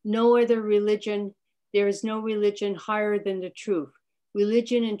 No other religion, there is no religion higher than the truth.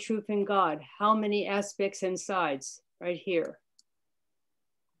 Religion and truth in God. How many aspects and sides? Right here.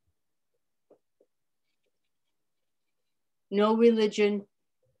 No religion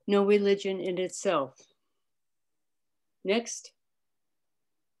in itself. Next.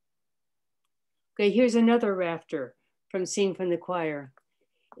 Okay, here's another rafter seen from the choir.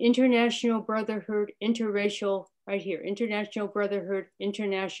 International Brotherhood, interracial, right here, International Brotherhood,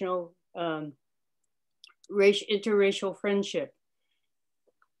 international interracial friendship.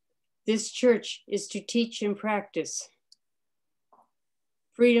 This church is to teach and practice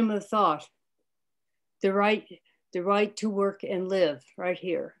freedom of thought, the right to work and live, right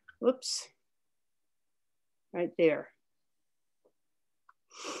here. Whoops, right there.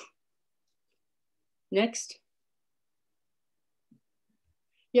 Next.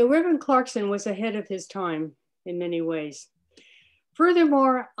 Yeah, Reverend Clarkson was ahead of his time in many ways.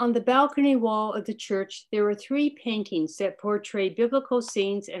 Furthermore, on the balcony wall of the church, there are 3 paintings that portray biblical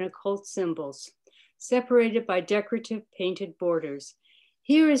scenes and occult symbols, separated by decorative painted borders.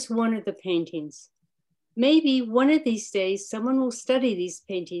 Here is one of the paintings. Maybe one of these days, someone will study these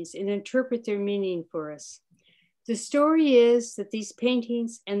paintings and interpret their meaning for us. The story is that these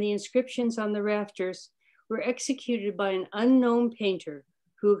paintings and the inscriptions on the rafters were executed by an unknown painter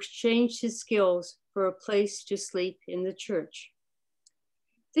who exchanged his skills for a place to sleep in the church.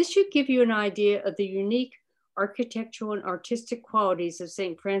 This should give you an idea of the unique architectural and artistic qualities of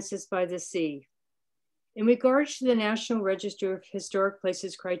St. Francis by the Sea. In regards to the National Register of Historic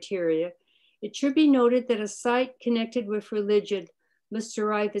Places criteria, it should be noted that a site connected with religion must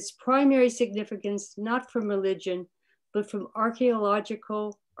derive its primary significance not from religion, but from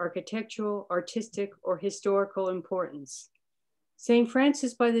archaeological, architectural, artistic, or historical importance. St.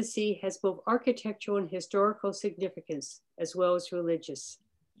 Francis by the Sea has both architectural and historical significance, as well as religious.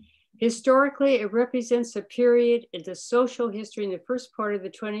 Historically, it represents a period in the social history in the first part of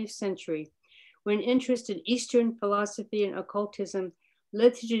the 20th century, when interest in Eastern philosophy and occultism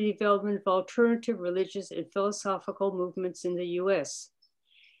led to the development of alternative religious and philosophical movements in the US.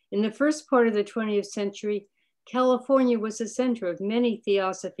 In the first part of the 20th century, California was the center of many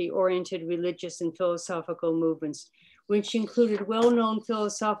theosophy-oriented religious and philosophical movements, which included well-known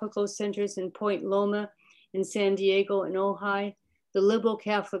philosophical centers in Point Loma, in San Diego and Ojai, the Liberal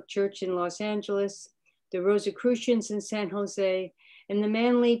Catholic Church in Los Angeles, the Rosicrucians in San Jose, and the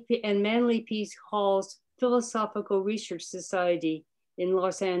Manly Peace Hall's Philosophical Research Society in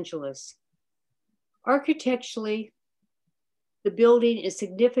Los Angeles. Architecturally, the building is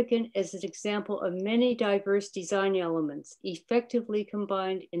significant as an example of many diverse design elements effectively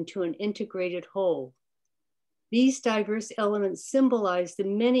combined into an integrated whole. These diverse elements symbolize the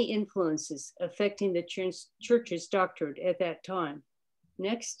many influences affecting the church's doctrine at that time.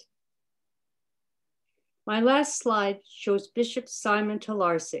 Next. My last slide shows Bishop Simon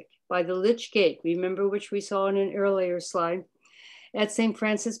Talarczyk by the Lich Gate, remember, which we saw in an earlier slide, at St.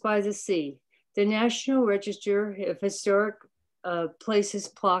 Francis by the Sea. The National Register of Historic Places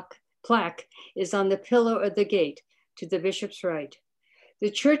plaque plaque is on the pillar of the gate to the bishop's right. The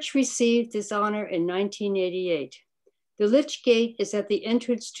church received this honor in 1988. The Lich Gate is at the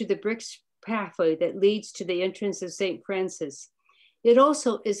entrance to the brick pathway that leads to the entrance of St. Francis. It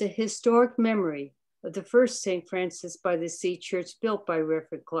also is a historic memory of the first St. Francis by the Sea church built by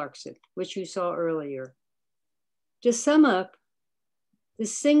Reverend Clarkson, which you saw earlier. To sum up, the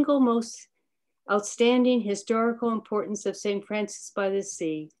single most outstanding historical importance of St. Francis by the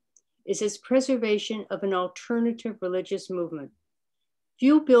Sea is its preservation of an alternative religious movement.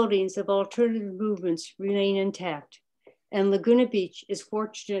 Few buildings of alternative movements remain intact, and Laguna Beach is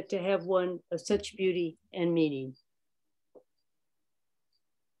fortunate to have one of such beauty and meaning.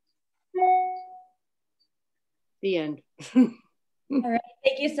 The end. All right.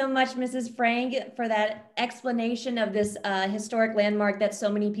 Thank you so much, Mrs. Frank, for that explanation of this historic landmark that so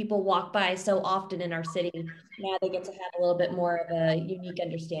many people walk by so often in our city. Now they get to have a little bit more of a unique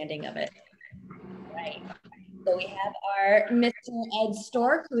understanding of it. All right. So we have our Mr. Ed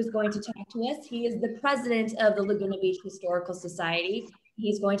Storke, who is going to talk to us. He is the president of the Laguna Beach Historical Society.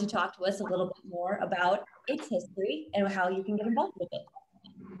 He's going to talk to us a little bit more about its history and how you can get involved with it.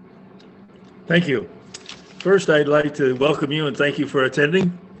 Thank you. First, I'd like to welcome you and thank you for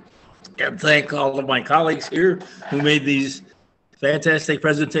attending, and thank all of my colleagues here who made these fantastic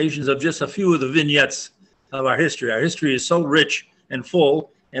presentations of just a few of the vignettes of our history. Our history is so rich and full,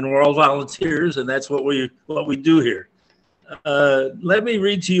 and we're all volunteers, and that's what we do here. Let me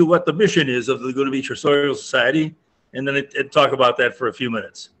read to you what the mission is of the Laguna Beach Historical Society, and then talk about that for a few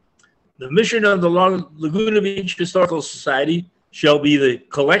minutes. The mission of the Laguna Beach Historical Society shall be the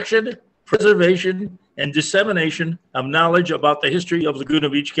collection, preservation, and dissemination of knowledge about the history of Laguna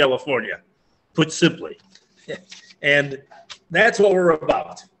Beach, California, put simply. And that's what we're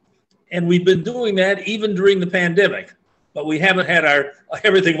about. And we've been doing that even during the pandemic, but we haven't had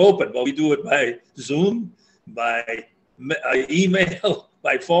everything open. But we do it by Zoom, by email,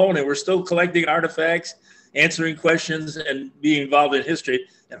 by phone, and we're still collecting artifacts, answering questions, and being involved in history.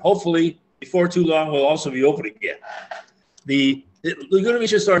 And hopefully, before too long, we'll also be open again. The Laguna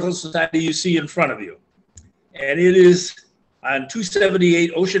Beach Historical Society you see in front of you, and it is on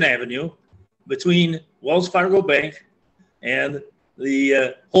 278 Ocean Avenue between Wells Fargo Bank and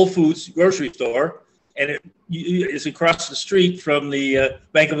the Whole Foods grocery store, and it is across the street from the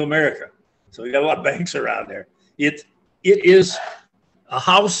Bank of America. So we got a lot of banks around there. It is a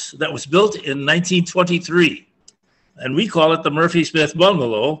house that was built in 1923, and we call it the Murphy Smith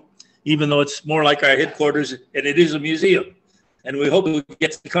Bungalow, even though it's more like our headquarters, and it is a museum. And we hope it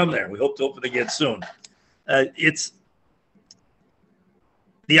gets to come there. We hope to open again soon. It's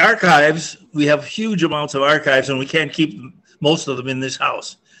the archives. We have huge amounts of archives, and we can't keep most of them in this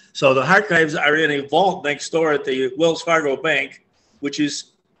house. So the archives are in a vault next door at the Wells Fargo Bank, which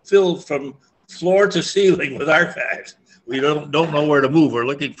is filled from floor to ceiling with archives. We don't know where to move. We're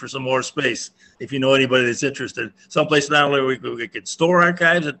looking for some more space. If you know anybody that's interested, someplace not only we can store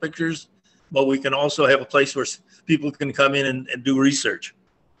archives and pictures, but we can also have a place where people can come in and do research.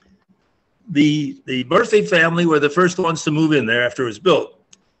 The Murphy family were the first ones to move in there after it was built.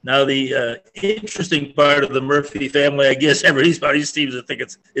 Now, the interesting part of the Murphy family, I guess everybody seems to think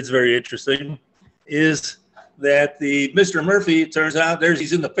it's very interesting, is that the Mr. Murphy, it turns out,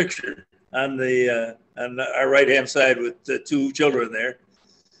 he's in the picture on our right-hand side with the two children there.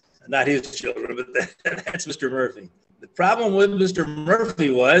 Not his children, but that's Mr. Murphy. The problem with Mr. Murphy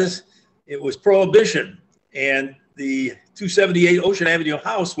was it was Prohibition, and the 278 Ocean Avenue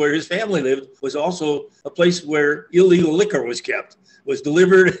house where his family lived was also a place where illegal liquor was kept, was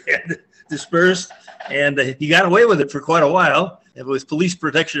delivered and dispersed, and he got away with it for quite a while with police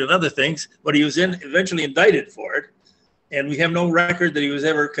protection and other things, but he was eventually indicted for it, and we have no record that he was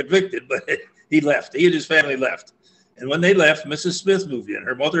ever convicted, but he left. He and his family left. And when they left, Mrs. Smith moved in.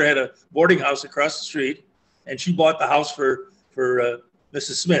 Her mother had a boarding house across the street, and she bought the house for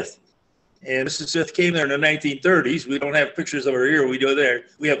Mrs. Smith. And Mrs. Smith came there in the 1930s. We don't have pictures of her here. We do there.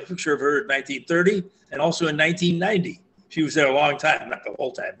 We have a picture of her in 1930 and also in 1990. She was there a long time, not the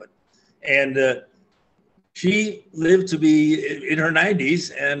whole time, and she lived to be in her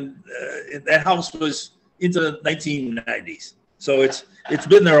 90s, and that house was into the 1990s. So it's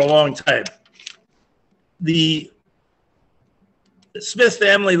been there a long time. The Smith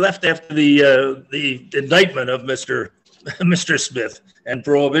family left after the indictment of Mr. Smith and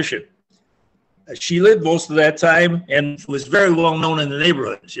Prohibition. She lived most of that time and was very well known in the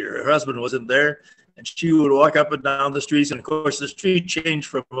neighborhood. Her husband wasn't there, and she would walk up and down the streets. And of course, the street changed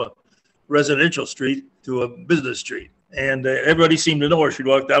from a residential street to a business street, and everybody seemed to know her. She'd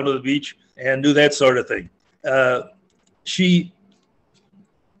walk down to the beach and do that sort of thing. She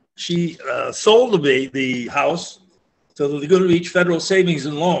she sold the house to the Laguna Beach Federal Savings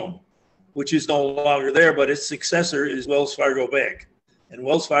and Loan, which is no longer there, but its successor is Wells Fargo Bank. And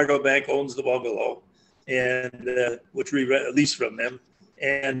Wells Fargo Bank owns the bungalow, and which we lease from them.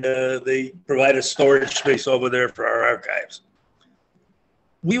 And they provide a storage space over there for our archives.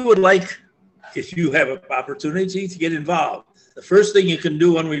 We would like, if you have an opportunity, to get involved. The first thing you can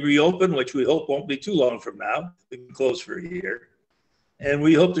do when we reopen, which we hope won't be too long from now, we can close for a year, and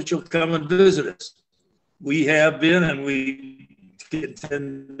we hope that you'll come and visit us. We have been, and we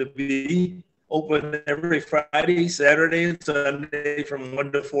intend to be, open every Friday, Saturday, and Sunday from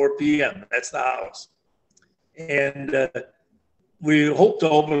 1 to 4 p.m. That's the house. And we hope to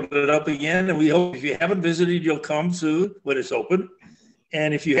open it up again, and we hope if you haven't visited, you'll come soon when it's open.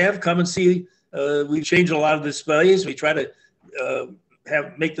 And if you have, come and see. We've changed a lot of displays. We try to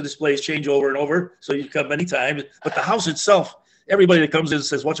make the displays change over and over, so you come anytime. But the house itself, everybody that comes in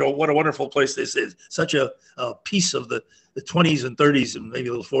says, what a wonderful place this is. Such a piece of the 20s and 30s and maybe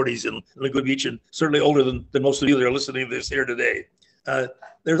a little 40s in Laguna Beach, and certainly older than most of you that are listening to this here today.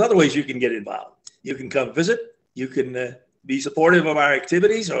 There's other ways you can get involved. You can come visit. You can be supportive of our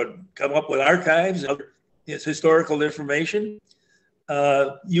activities, or come up with archives and other historical information.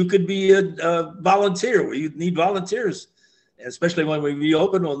 You could be a volunteer. We need volunteers, especially when we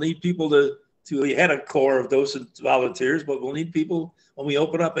reopen. We'll need people we had a core of docent volunteers, but we'll need people when we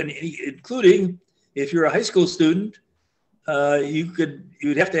open up, and including if you're a high school student,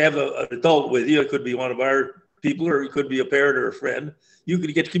 you'd have to have an adult with you. It could be one of our people, or it could be a parent or a friend. You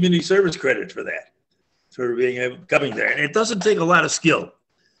could get community service credit for that, for coming there. And it doesn't take a lot of skill.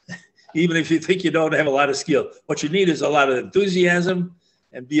 Even if you think you don't have a lot of skill, what you need is a lot of enthusiasm,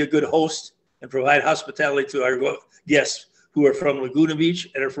 and be a good host and provide hospitality to our guests who are from Laguna Beach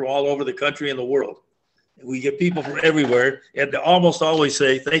and are from all over the country and the world. We get people from everywhere, and almost always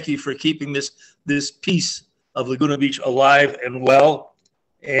say, thank you for keeping this piece of Laguna Beach alive and well.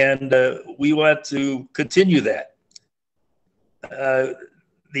 And we want to continue that.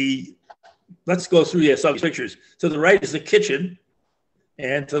 Let's go through some pictures. To the right is the kitchen.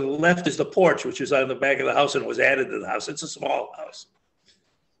 And to the left is the porch, which is on the back of the house and was added to the house. It's a small house.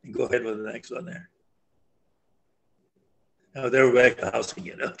 And go ahead with the next one there. Oh, there we're back to the house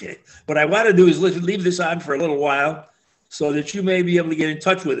again. Okay. What I want to do is leave this on for a little while so that you may be able to get in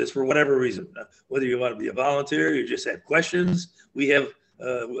touch with us for whatever reason. Whether you want to be a volunteer, you just have questions. We have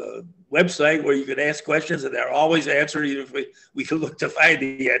a website where you can ask questions, and they're always answered, even if we can look to find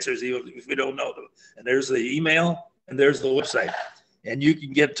the answers, even if we don't know them. And there's the email, and there's the website. And you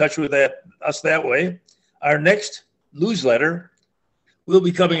can get in touch with us that way. Our next newsletter will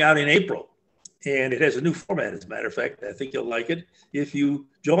be coming out in April, and it has a new format, as a matter of fact. I think you'll like it. If you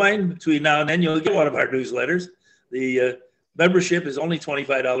join between now and then, you'll get one of our newsletters. The membership is only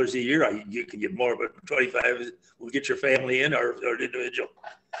 $25 a year. You can get more, but $25 will get your family in, or an individual.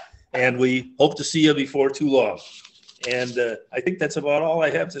 And we hope to see you before too long. And I think that's about all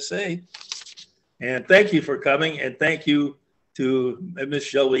I have to say. And thank you for coming, and thank you to Miss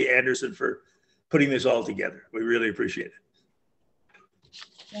Shelby Anderson for putting this all together. We really appreciate it.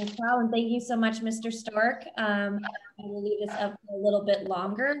 No problem. Thank you so much, Mr. Storke. I will leave this up for a little bit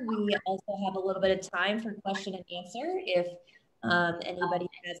longer. We also have a little bit of time for question and answer. If anybody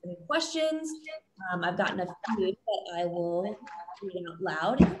has any questions, I've gotten a few that I will read out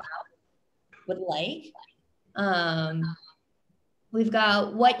loud if I would like. We've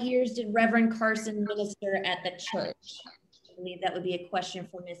got, what years did Reverend Carson minister at the church? I believe that would be a question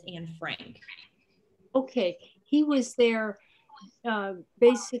for Miss Anne Frank. Okay, he was there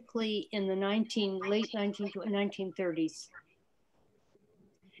basically in the late 1930s.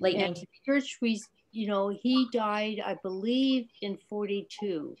 Late and 1930s. Church, he died, I believe, in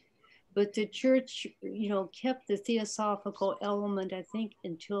 42. But the church, kept the theosophical element, I think,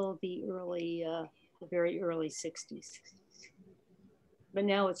 until the very early 60s. But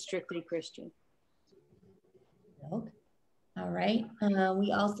now it's strictly Christian. Okay. All right.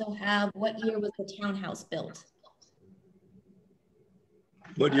 We also have, what year was the townhouse built?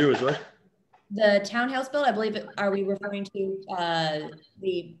 What year was what? The townhouse built, I believe, are we referring to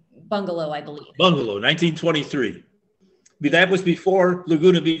the bungalow, I believe? Bungalow, 1923. That was before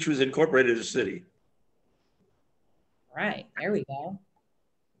Laguna Beach was incorporated as a city. All right, there we go.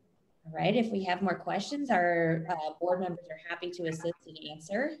 All right, if we have more questions, our board members are happy to assist and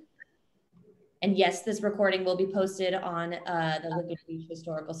answer. And yes, this recording will be posted on the Laguna Beach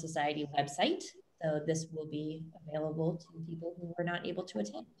Historical Society website. So this will be available to people who were not able to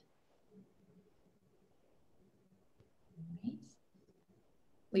attend. All right.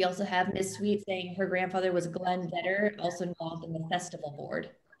 We also have Ms. Sweet saying her grandfather was Glenn Vetter, also involved in the festival board.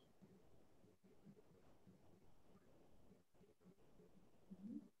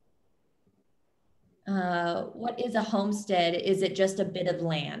 What is a homestead? Is it just a bit of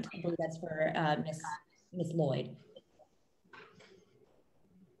land? I believe that's for Miss Lloyd.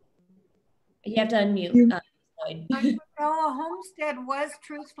 You have to unmute. Lloyd. No, a homestead was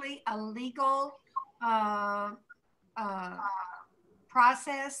truthfully a legal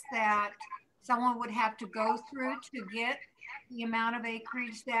process that someone would have to go through to get the amount of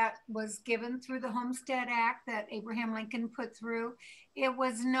acreage that was given through the Homestead Act that Abraham Lincoln put through. It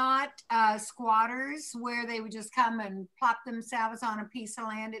was not squatters where they would just come and plop themselves on a piece of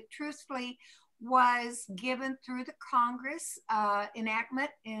land. It truthfully was given through the Congress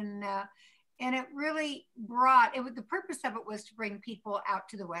enactment and it really brought, the purpose of it was to bring people out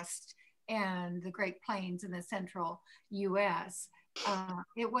to the West and the Great Plains in the central US.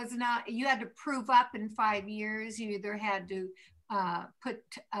 It was not, you had to prove up in 5 years. You either had to put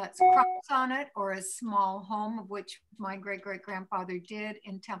crops on it or a small home, of which my great-great-grandfather did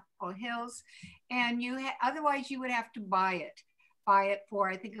in Temple Hills. And otherwise you would have to buy it for,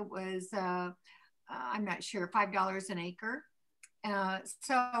 I think it was, I'm not sure, $5 an acre.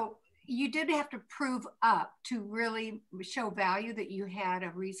 So you did have to prove up to really show value that you had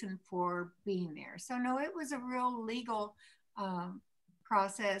a reason for being there. So no, it was a real legal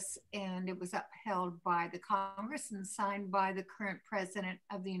process, and it was upheld by the Congress and signed by the current president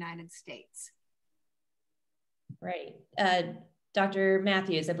of the United States. Right. Dr.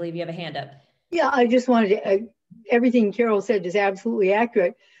 Matthews, I believe you have a hand up. Yeah, I just wanted to, everything Carol said is absolutely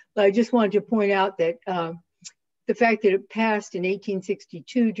accurate, but I just wanted to point out that the fact that it passed in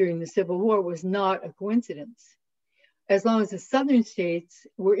 1862 during the Civil War was not a coincidence. As long as the Southern states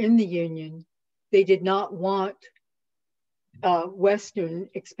were in the Union, they did not want Western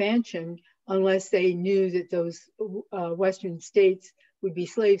expansion unless they knew that those Western states would be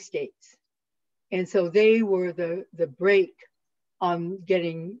slave states. And so they were the brake on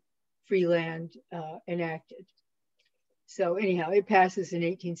getting free land enacted. So anyhow, it passes in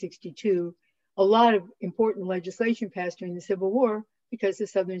 1862. A lot of important legislation passed during the Civil War because the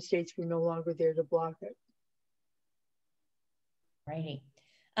Southern states were no longer there to block it. Righty.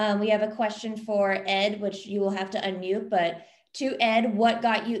 We have a question for Ed, which you will have to unmute, but to Ed, what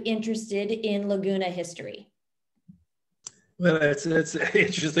got you interested in Laguna history? Well, it's an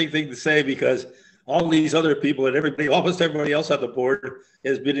interesting thing to say because all these other people and everybody, almost everybody else on the board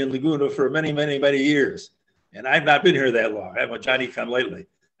has been in Laguna for many, many, many years. And I've not been here that long. I'm a Johnny come lately.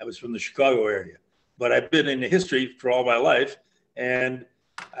 I was from the Chicago area, but I've been in the history for all my life. And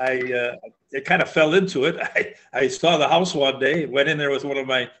it kind of fell into it. I saw the house one day, went in there with one of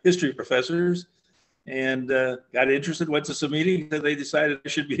my history professors and got interested, went to some meetings, and they decided I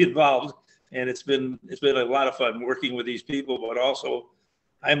should be involved. And it's been a lot of fun working with these people, but also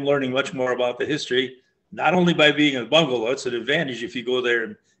I'm learning much more about the history, not only by being in a bungalow. It's an advantage if you go there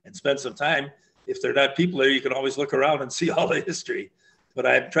and spend some time. If there are not people there, you can always look around and see all the history. But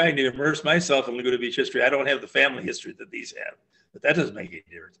I'm trying to immerse myself in Laguna Beach history. I don't have the family history that these have, but that doesn't make any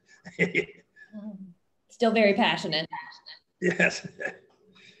difference. Still very passionate. Yes.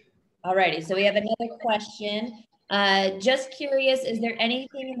 All righty, so we have another question. Just curious, is there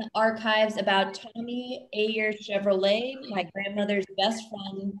anything in the archives about Tommy Ayer Chevrolet? My grandmother's best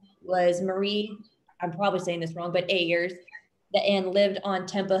friend was Marie, I'm probably saying this wrong, but Ayers, and lived on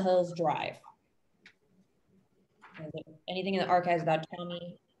Temple Hills Drive. Is there anything in the archives about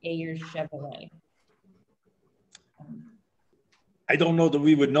Tommy Ayer Chevrolet? I don't know that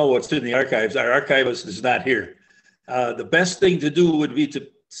we would know what's in the archives. Our archivist is not here. The best thing to do would be to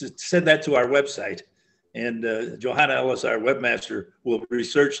send that to our website. And Johanna Ellis, our webmaster, will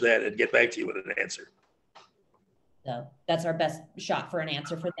research that and get back to you with an answer. So that's our best shot for an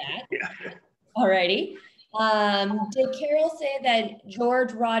answer for that. Yeah. All righty. Did Carol say that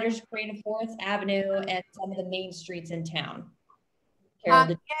George Rogers created Forest Avenue and some of the main streets in town? Carol,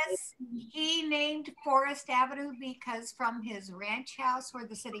 yes, he named Forest Avenue because from his ranch house where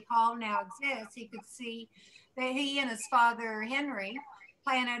the city hall now exists, he could see that he and his father Henry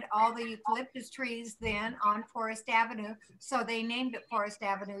planted all the eucalyptus trees then on Forest Avenue. So they named it Forest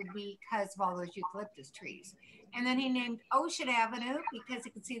Avenue because of all those eucalyptus trees. And then he named Ocean Avenue because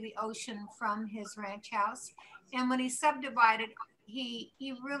he could see the ocean from his ranch house. And when he subdivided, he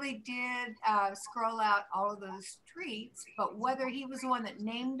really did scroll out all of those streets, but whether he was the one that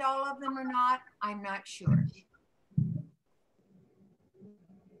named all of them or not, I'm not sure.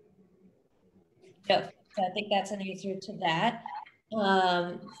 So I think that's an answer to that.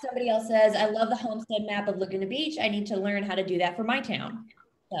 Somebody else says, I love the homestead map of Laguna Beach. I need to learn how to do that for my town.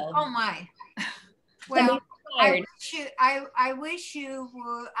 So, oh my. Well, I wish you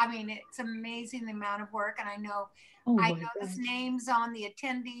would. I mean, it's amazing the amount of work, and I know those names on the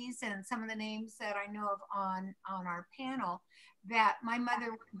attendees and some of the names that I know of on our panel, that my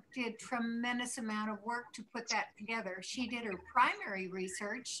mother did tremendous amount of work to put that together. She did her primary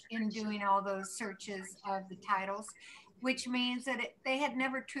research in doing all those searches of the titles, which means that they had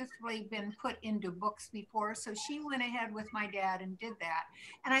never truthfully been put into books before. So she went ahead with my dad and did that.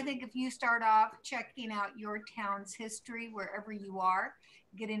 And I think if you start off checking out your town's history, wherever you are,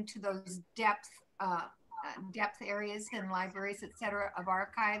 get into those depth areas and libraries, et cetera, of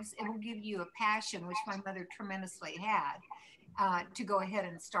archives, it will give you a passion, which my mother tremendously had, to go ahead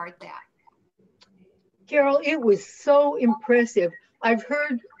and start that. Carol, it was so impressive. I've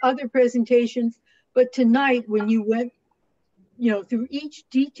heard other presentations, but tonight when you went, through each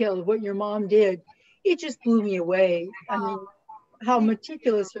detail of what your mom did, it just blew me away. I mean, how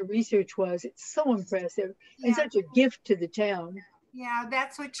meticulous her research was. It's so impressive and such a gift to the town. Yeah,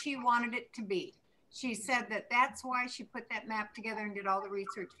 that's what she wanted it to be. She said that's why she put that map together and did all the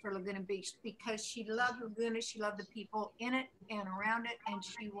research for Laguna Beach, because she loved Laguna, she loved the people in it and around it, and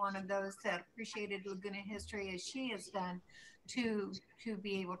she wanted those that appreciated Laguna history as she has done to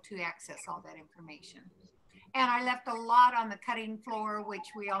be able to access all that information. And I left a lot on the cutting floor,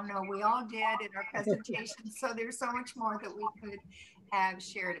 which we all know we all did in our presentation. So there's so much more that we could have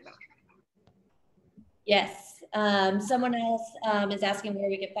shared about. Yes. Someone else is asking where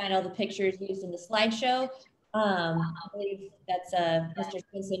we can find all the pictures used in the slideshow. I believe that's Mr.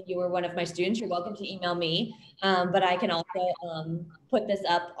 Swenson, you were one of my students. You're welcome to email me, but I can also put this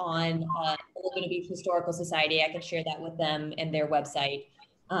up on the Laguna Beach Historical Society. I can share that with them and their website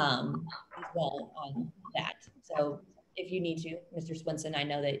as well on that. So if you need to, Mr. Swenson, I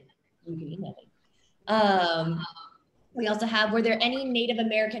know that you can email me. We also have, were there any Native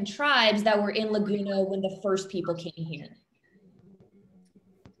American tribes that were in Laguna when the first people came here?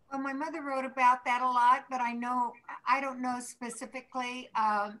 Well, my mother wrote about that a lot, but I don't know specifically.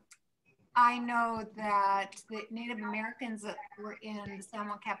 I know that the Native Americans that were in the San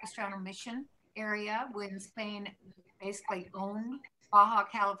Juan Capistrano Mission area when Spain basically owned Baja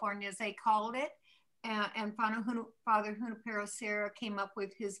California, as they called it. And Father Junipero Serra came up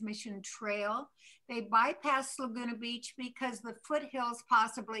with his mission trail. They bypassed Laguna Beach because the foothills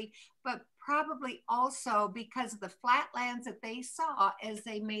possibly, but probably also because of the flatlands that they saw as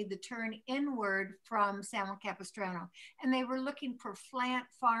they made the turn inward from San Juan Capistrano. And they were looking for flat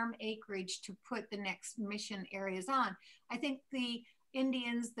farm acreage to put the next mission areas on. I think the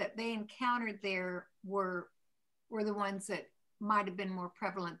Indians that they encountered there were the ones that might have been more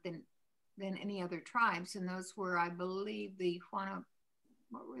prevalent than any other tribes. And those were, I believe, the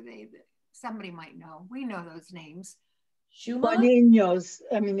what were they? Somebody might know. We know those names. Juaneños.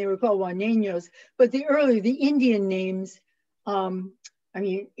 I mean, they were called Juaneños. But the Indian names, I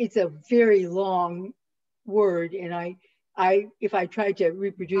mean, it's a very long word. And if I tried to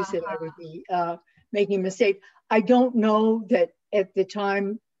reproduce it, I would be making a mistake. I don't know that at the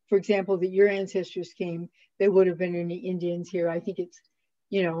time, for example, that your ancestors came, there would have been any Indians here. I think it's,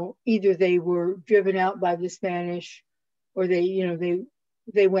 either they were driven out by the Spanish, or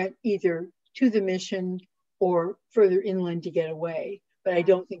they went either to the mission or further inland to get away. But I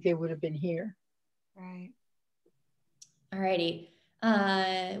don't think they would have been here. Right. All righty.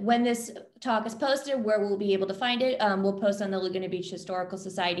 When this talk is posted, where we'll be able to find it, we'll post on the Laguna Beach Historical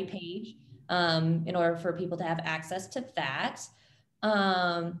Society page in order for people to have access to that.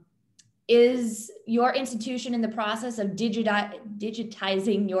 Is your institution in the process of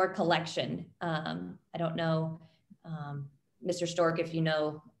digitizing your collection? I don't know, Mr. Storke, if you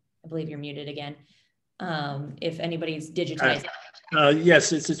know, I believe you're muted again. If anybody's digitized.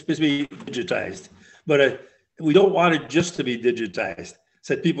 Yes, it's supposed to be digitized, but we don't want it just to be digitized.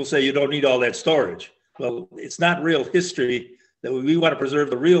 So people say you don't need all that storage. Well, it's not real history. That we want to preserve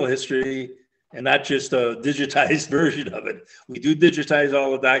the real history and not just a digitized version of it. We do digitize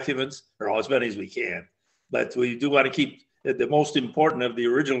all the documents, or as many as we can, but we do want to keep the most important of the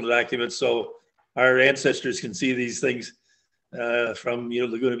original documents so our ancestors can see these things from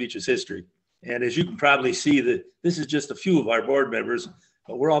Laguna Beach's history. And as you can probably see, that this is just a few of our board members,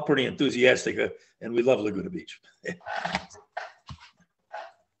 but we're all pretty enthusiastic and we love Laguna Beach.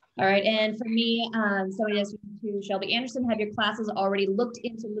 All right, and for me, somebody asked to Shelby Anderson, have your classes already looked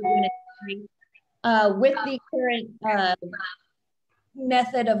into Laguna history? With the current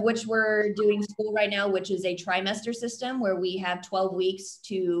method of which we're doing school right now, which is a trimester system where we have 12 weeks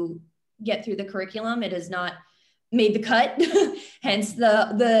to get through the curriculum, it has not made the cut. Hence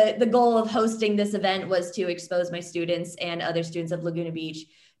the goal of hosting this event was to expose my students and other students of Laguna Beach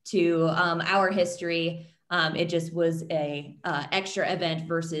to our history It just was a extra event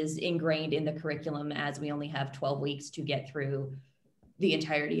versus ingrained in the curriculum, as we only have 12 weeks to get through the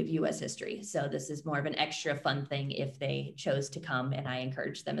entirety of US history. So this is more of an extra fun thing if they chose to come, and I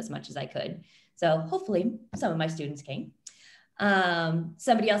encouraged them as much as I could. So hopefully some of my students came.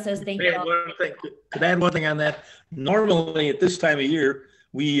 Somebody else says, thank you. Could I add one thing on that? Normally at this time of year,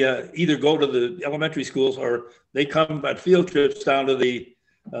 we either go to the elementary schools or they come on field trips down to the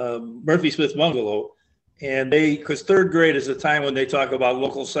Murphy Smith bungalow. And because third grade is the time when they talk about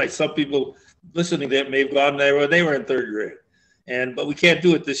local sites. Some people listening to them may have gone there when they were in third grade. But we can't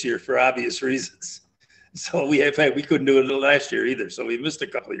do it this year for obvious reasons. So we couldn't do it last year either. So we missed a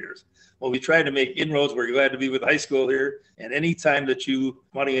couple of years. Well, we tried to make inroads. We're glad to be with high school here. And any time that you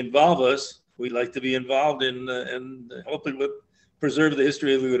want to involve us, we'd like to be involved in helping with preserve the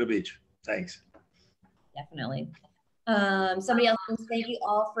history of Laguna Beach. Thanks. Definitely. Somebody else says, thank you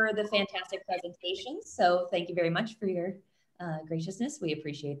all for the fantastic presentations. So thank you very much for your graciousness. We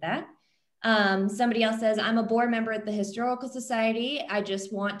appreciate that. Somebody else says, I'm a board member at the Historical Society. I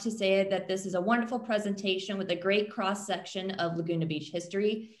just want to say that this is a wonderful presentation with a great cross-section of Laguna Beach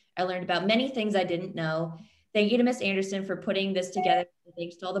history. I learned about many things I didn't know. Thank you to Ms. Anderson for putting this together.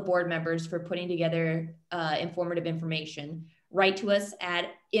 Thanks to all the board members for putting together informative information. Write to us at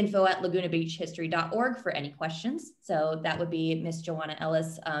info@lagunabeachhistory.org for any questions. So that would be Miss Joanna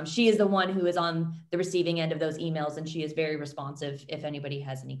Ellis. She is the one who is on the receiving end of those emails, and she is very responsive if anybody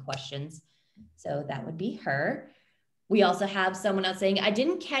has any questions. So that would be her. We also have someone else saying, I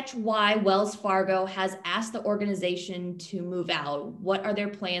didn't catch why Wells Fargo has asked the organization to move out. What are their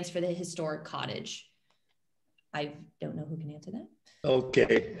plans for the historic cottage? I don't know who can answer that.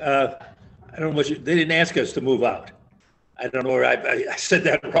 Okay. I don't know what they didn't ask us to move out. I don't know where I said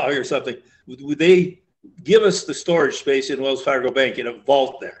that wrong or something. Would they give us the storage space in Wells Fargo Bank in a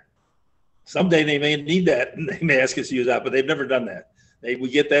vault there? Someday they may need that and they may ask us to use that, but they've never done that. We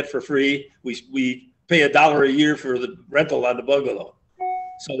get that for free. We pay $1 a year for the rental on the bungalow,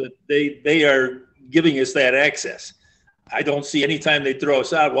 so that they are giving us that access. I don't see any time they throw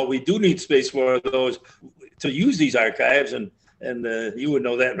us out. What we do need space for those to use these archives, and you would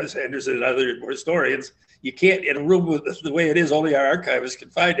know that, Ms. Anderson and other historians. You can't, in a room with the way it is, only our archivists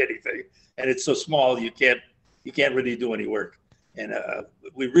can find anything, and it's so small you can't really do any work. And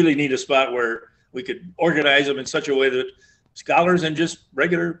we really need a spot where we could organize them in such a way that scholars and just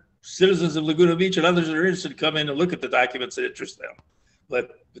regular citizens of Laguna Beach and others that are interested come in and look at the documents that interest them.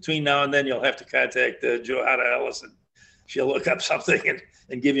 But between now and then, you'll have to contact Joanna Ellis, and she'll look up something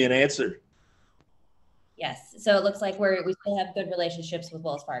and give you an answer. Yes, so it looks like we still have good relationships with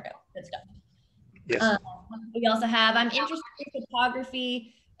Wells Fargo. Good stuff. Yes. We also have, I'm interested in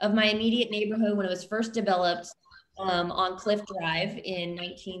photography of my immediate neighborhood when it was first developed on Cliff Drive in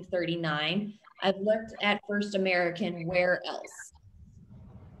 1939. I've looked at First American, where else?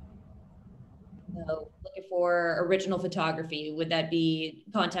 So looking for original photography. Would that be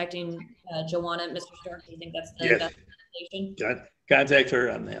contacting Joanna, Mr. Storke? Do you think that's the best information? Contact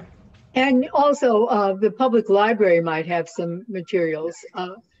her on that. And also the public library might have some materials.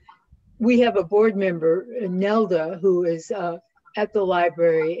 We have a board member, Nelda, who is at the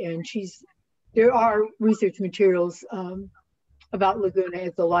library, and there are research materials about Laguna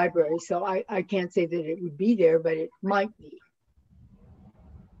at the library. So I can't say that it would be there, but it might be.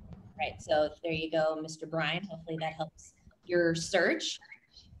 Right, so there you go, Mr. Bryan. Hopefully that helps your search.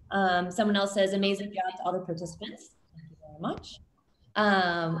 Someone else says, amazing job to all the participants. Thank you very much.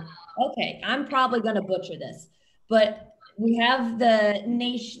 Okay, I'm probably gonna butcher this, but we have the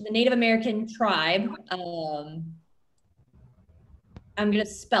Native American tribe. I'm gonna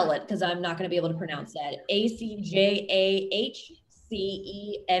spell it because I'm not gonna be able to pronounce that.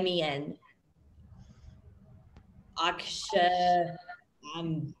 ACJAHCEMEN. Aksha.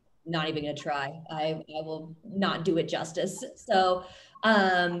 I'm not even gonna try. I will not do it justice. So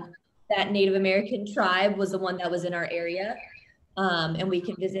that Native American tribe was the one that was in our area. And we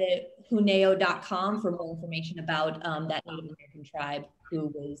can visit huneo.com for more information about that Native American tribe who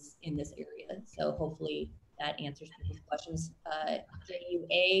was in this area. So hopefully that answers people's questions.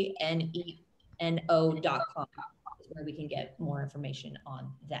 JUANENO.com is where we can get more information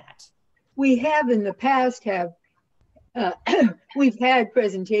on that. We have in the past we've had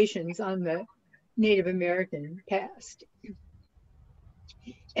presentations on the Native American past.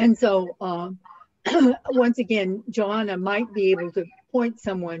 And so once again, Joanna might be able to point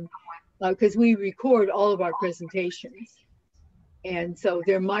someone because we record all of our presentations. And so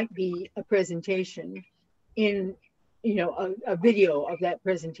there might be a presentation in, a video of that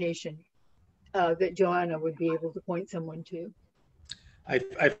presentation that Joanna would be able to point someone to.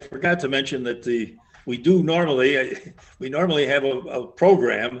 I forgot to mention that the we normally have a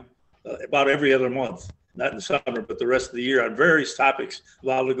program about every other month, not in the summer, but the rest of the year on various topics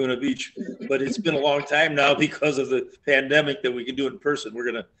about Laguna Beach. But it's been a long time now because of the pandemic that we can do it in person. We're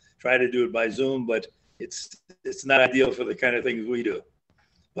going to try to do it by Zoom, but it's not ideal for the kind of things we do.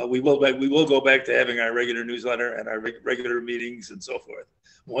 But we will go back to having our regular newsletter and our regular meetings and so forth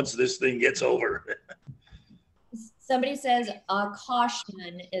once this thing gets over. Somebody says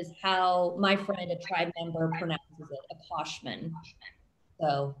Koshman is how my friend, a tribe member, pronounces it, a Koshman.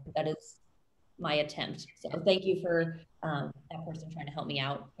 So that is my attempt. So thank you for that person trying to help me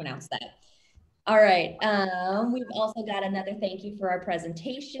out pronounce that. All right. We've also got another thank you for our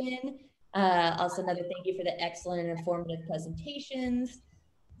presentation. Also another thank you for the excellent and informative presentations.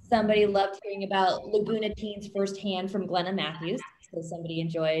 Somebody loved hearing about Laguna teens firsthand from Glenna Matthews. So somebody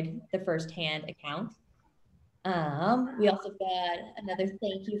enjoyed the firsthand account. We also got another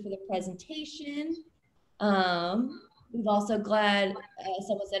thank you for the presentation. We've also glad,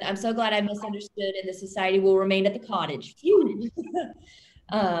 someone said, I'm so glad I misunderstood and the society will remain at the cottage. Phew.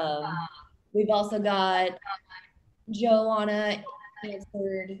 We've also got Joanna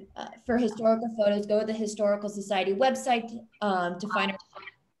answered, for historical photos, go to the Historical Society website to find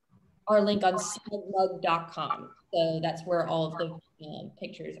our link on smugmug.com. So that's where all of the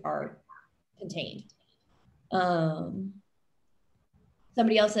pictures are contained.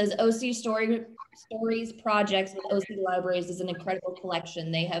 Somebody else says OC Stories Projects with OC Libraries is an incredible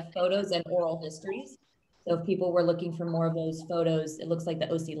collection. They have photos and oral histories. So if people were looking for more of those photos, it looks like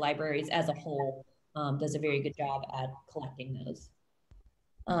the OC Libraries as a whole does a very good job at collecting those.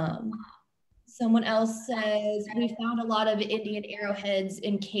 Someone else says, we found a lot of Indian arrowheads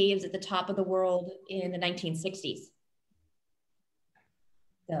in caves at the top of the world in the 1960s.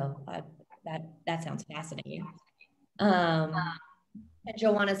 So that sounds fascinating. And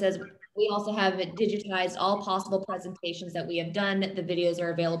Joanna says, we also have digitized all possible presentations that we have done. The videos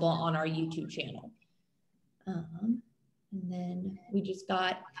are available on our YouTube channel. And then we just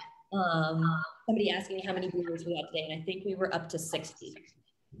got somebody asking how many viewers we had today, and I think we were up to 60.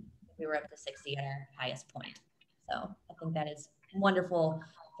 We were up to 60 at our highest point. So I think that is wonderful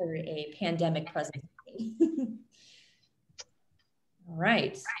for a pandemic presentation. All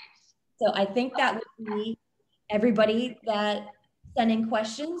right. So I think that would be everybody that sent in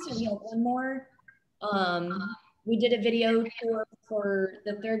questions. So we have one more. We did a video tour for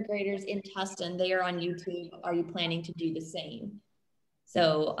the third graders in Tustin. They are on YouTube. Are you planning to do the same?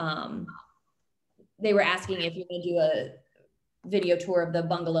 So they were asking if you're going to do a video tour of the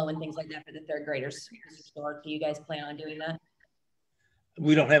bungalow and things like that for the third graders. Storke, do you guys plan on doing that?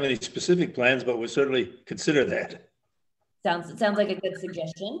 We don't have any specific plans, but we'll certainly consider that. Sounds like a good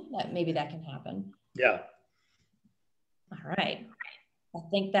suggestion that maybe that can happen. Yeah. All right. I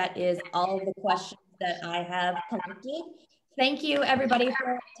think that is all of the questions that I have collected. Thank you everybody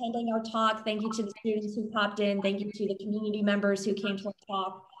for attending our talk. Thank you to the students who popped in. Thank you to the community members who came to our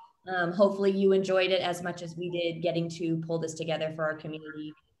talk. Hopefully you enjoyed it as much as we did, getting to pull this together for our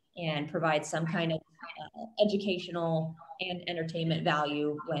community and provide some kind of educational and entertainment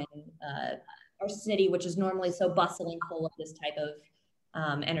value when our city, which is normally so bustling full of this type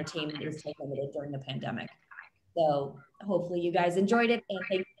of entertainment, is so limited during the pandemic. So hopefully you guys enjoyed it, and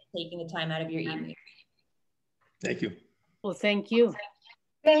thank you for taking the time out of your evening. Thank you. Well, thank you.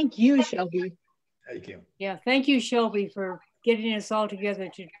 Thank you, Shelby. Thank you. Yeah, thank you, Shelby, for getting us all together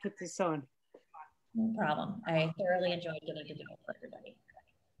to put this on. No problem. I thoroughly enjoyed getting to do it for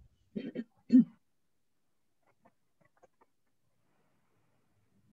everybody.